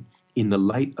everything in the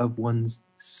light of one's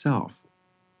self.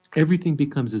 Everything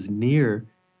becomes as near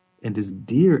and as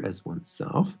dear as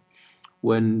oneself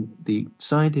when the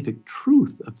scientific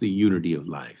truth of the unity of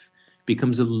life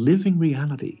becomes a living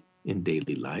reality in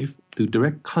daily life through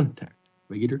direct contact,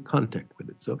 regular contact with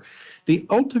it. So the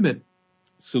ultimate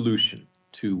solution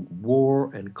to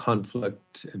war and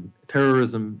conflict and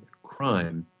terrorism,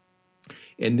 crime,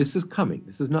 and this is coming,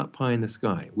 this is not pie in the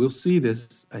sky. We'll see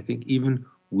this, I think, even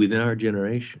within our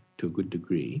generation to a good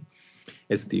degree,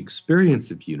 as the experience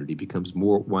of unity becomes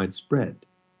more widespread,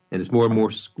 and as more and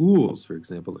more schools, for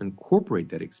example, incorporate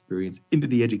that experience into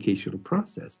the educational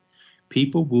process,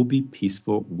 people will be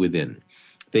peaceful within.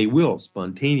 They will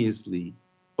spontaneously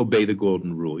obey the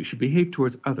golden rule. You should behave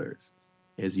towards others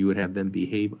as you would have them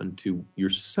behave unto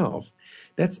yourself.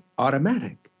 That's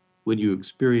automatic when you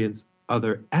experience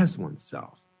other as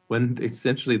oneself, when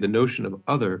essentially the notion of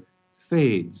other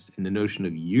fades and the notion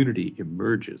of unity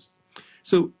emerges.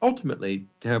 So ultimately,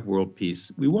 to have world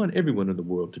peace, we want everyone in the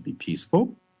world to be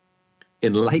peaceful,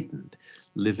 enlightened,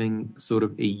 living sort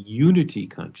of a unity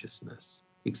consciousness,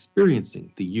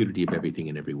 experiencing the unity of everything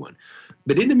and everyone.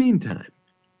 But in the meantime,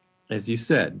 as you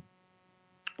said,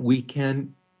 we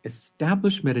can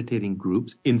establish meditating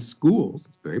groups in schools.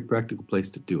 It's a very practical place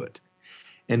to do it.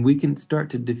 And we can start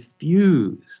to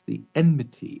diffuse the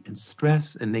enmity and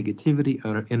stress and negativity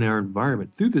in our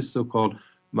environment through this so-called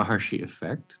Maharshi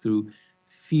effect, through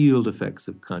field effects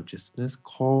of consciousness,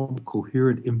 calm,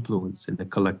 coherent influence in the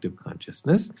collective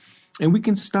consciousness. And we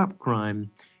can stop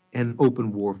crime and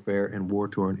open warfare and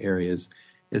war-torn areas,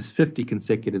 as 50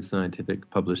 consecutive scientific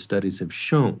published studies have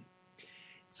shown.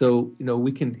 So,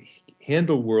 we can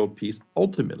handle world peace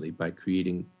ultimately by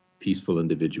creating peaceful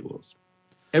individuals.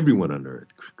 everyone on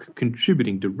earth,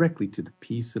 contributing directly to the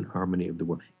peace and harmony of the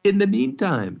world. In the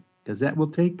meantime, because that will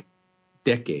take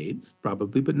decades,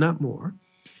 probably, but not more,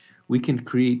 we can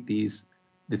create the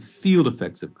field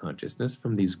effects of consciousness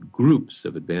from these groups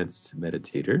of advanced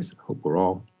meditators. I hope we're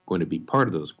all going to be part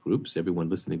of those groups. Everyone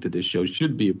listening to this show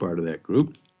should be a part of that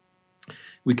group.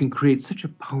 We can create such a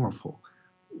powerful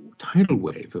tidal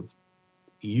wave of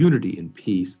unity and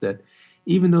peace that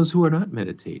even those who are not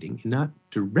meditating and not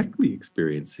directly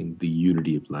experiencing the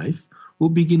unity of life will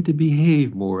begin to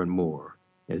behave more and more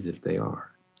as if they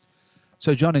are.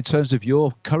 So, John, in terms of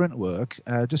your current work,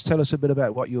 just tell us a bit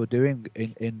about what you're doing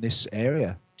in this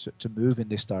area to move in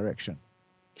this direction.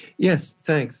 Yes,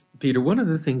 thanks, Peter. One of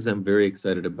the things I'm very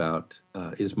excited about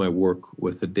is my work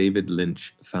with the David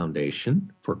Lynch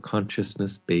Foundation for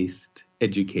Consciousness-Based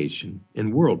Education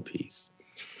and World Peace.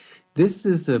 This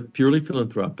is a purely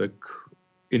philanthropic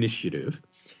initiative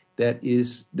that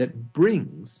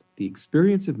brings the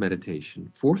experience of meditation,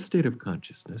 fourth state of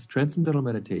consciousness, transcendental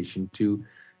meditation, to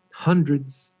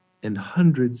hundreds and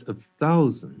hundreds of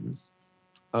thousands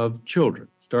of children,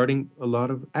 starting a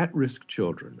lot of at-risk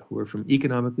children who are from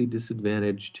economically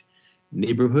disadvantaged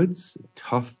neighborhoods,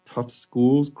 tough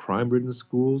schools, crime-ridden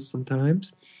schools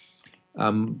sometimes,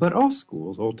 but all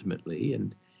schools ultimately,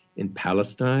 and in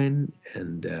Palestine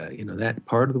and that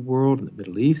part of the world, in the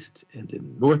Middle East, and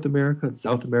in North America, and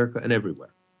South America, and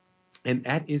everywhere. And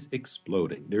that is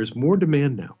exploding. There's more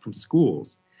demand now from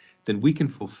schools than we can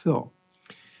fulfill.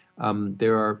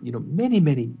 There are,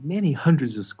 many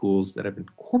hundreds of schools that have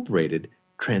incorporated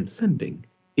transcending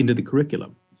into the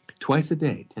curriculum. Twice a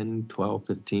day, 10, 12,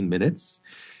 15 minutes,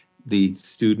 the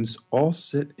students all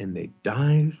sit and they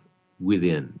dive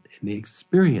within, and they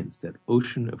experience that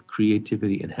ocean of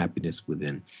creativity and happiness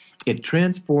within. It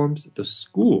transforms the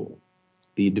school,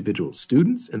 the individual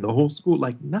students, and the whole school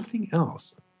like nothing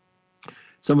else.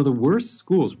 Some of the worst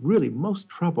schools, really most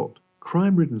troubled,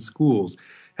 crime-ridden schools,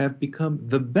 have become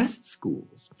the best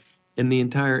schools in the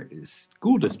entire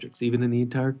school districts, even in the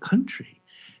entire country,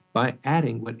 by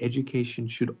adding what education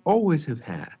should always have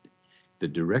had, the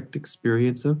direct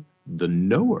experience of the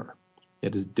knower.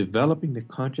 It is developing the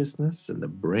consciousness and the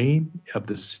brain of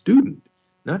the student,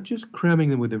 not just cramming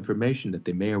them with information that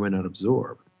they may or may not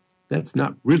absorb. That's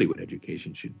not really what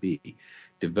education should be.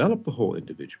 Develop the whole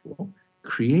individual,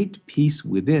 create peace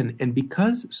within, and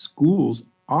because schools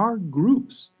are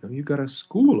groups, you've got a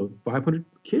school of 500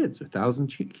 kids, 1,000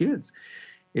 kids.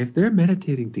 If they're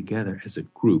meditating together as a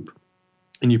group,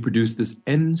 and you produce this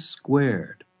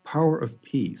N-squared power of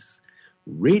peace,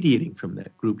 radiating from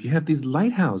that group, you have these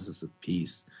lighthouses of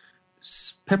peace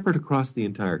peppered across the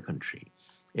entire country.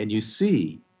 And you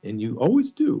see, and you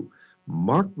always do,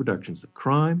 marked reductions of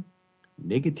crime,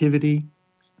 negativity,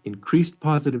 increased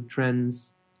positive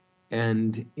trends,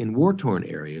 and in war-torn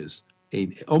areas,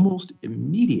 an almost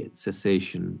immediate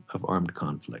cessation of armed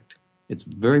conflict. It's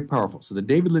very powerful. So the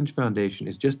David Lynch Foundation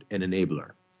is just an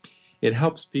enabler. It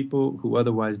helps people who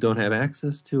otherwise don't have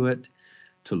access to it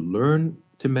to learn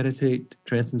to meditate,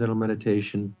 transcendental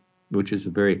meditation, which is a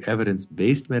very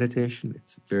evidence-based meditation.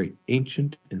 It's very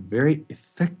ancient and very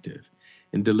effective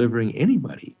in delivering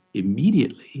anybody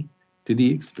immediately to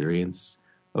the experience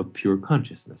of pure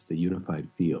consciousness, the unified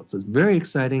field. So it's very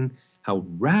exciting how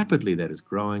rapidly that is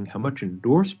growing, how much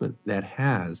endorsement that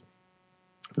has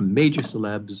from major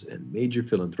celebs and major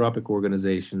philanthropic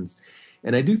organizations.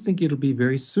 And I do think it'll be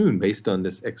very soon, based on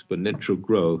this exponential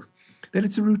growth, that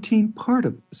it's a routine part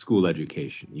of school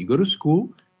education. You go to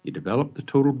school, you develop the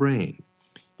total brain.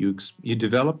 You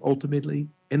develop, ultimately,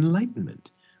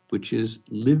 enlightenment, which is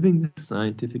living the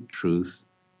scientific truth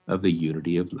of the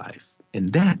unity of life.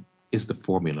 And that is the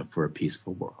formula for a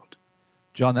peaceful world.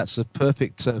 John, that's a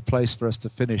perfect place for us to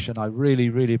finish, and I really,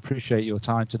 really appreciate your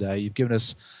time today. You've given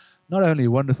us not only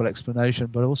a wonderful explanation,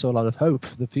 but also a lot of hope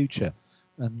for the future,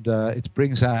 and it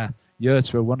brings our year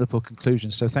to a wonderful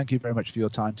conclusion. So thank you very much for your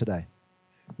time today.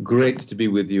 Great to be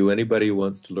with you. Anybody who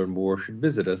wants to learn more should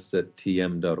visit us at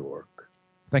tm.org.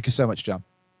 Thank you so much, John.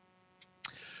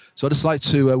 So I'd just like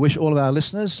to wish all of our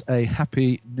listeners a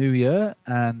happy new year,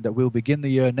 and we'll begin the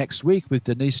year next week with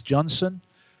Denise Johnson,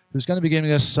 who's going to be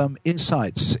giving us some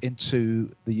insights into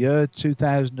the year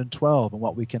 2012 and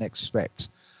what we can expect.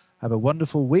 Have a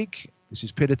wonderful week. This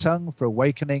is Peter Tung for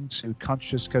Awakening to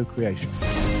Conscious Co-Creation.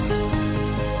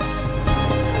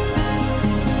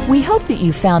 We hope that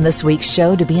you found this week's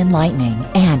show to be enlightening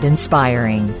and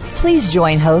inspiring. Please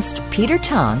join host Peter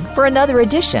Tung for another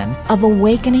edition of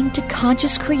Awakening to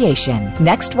Conscious Creation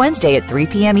next Wednesday at 3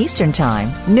 p.m. Eastern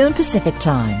Time, noon Pacific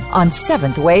Time on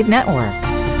Seventh Wave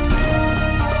Network.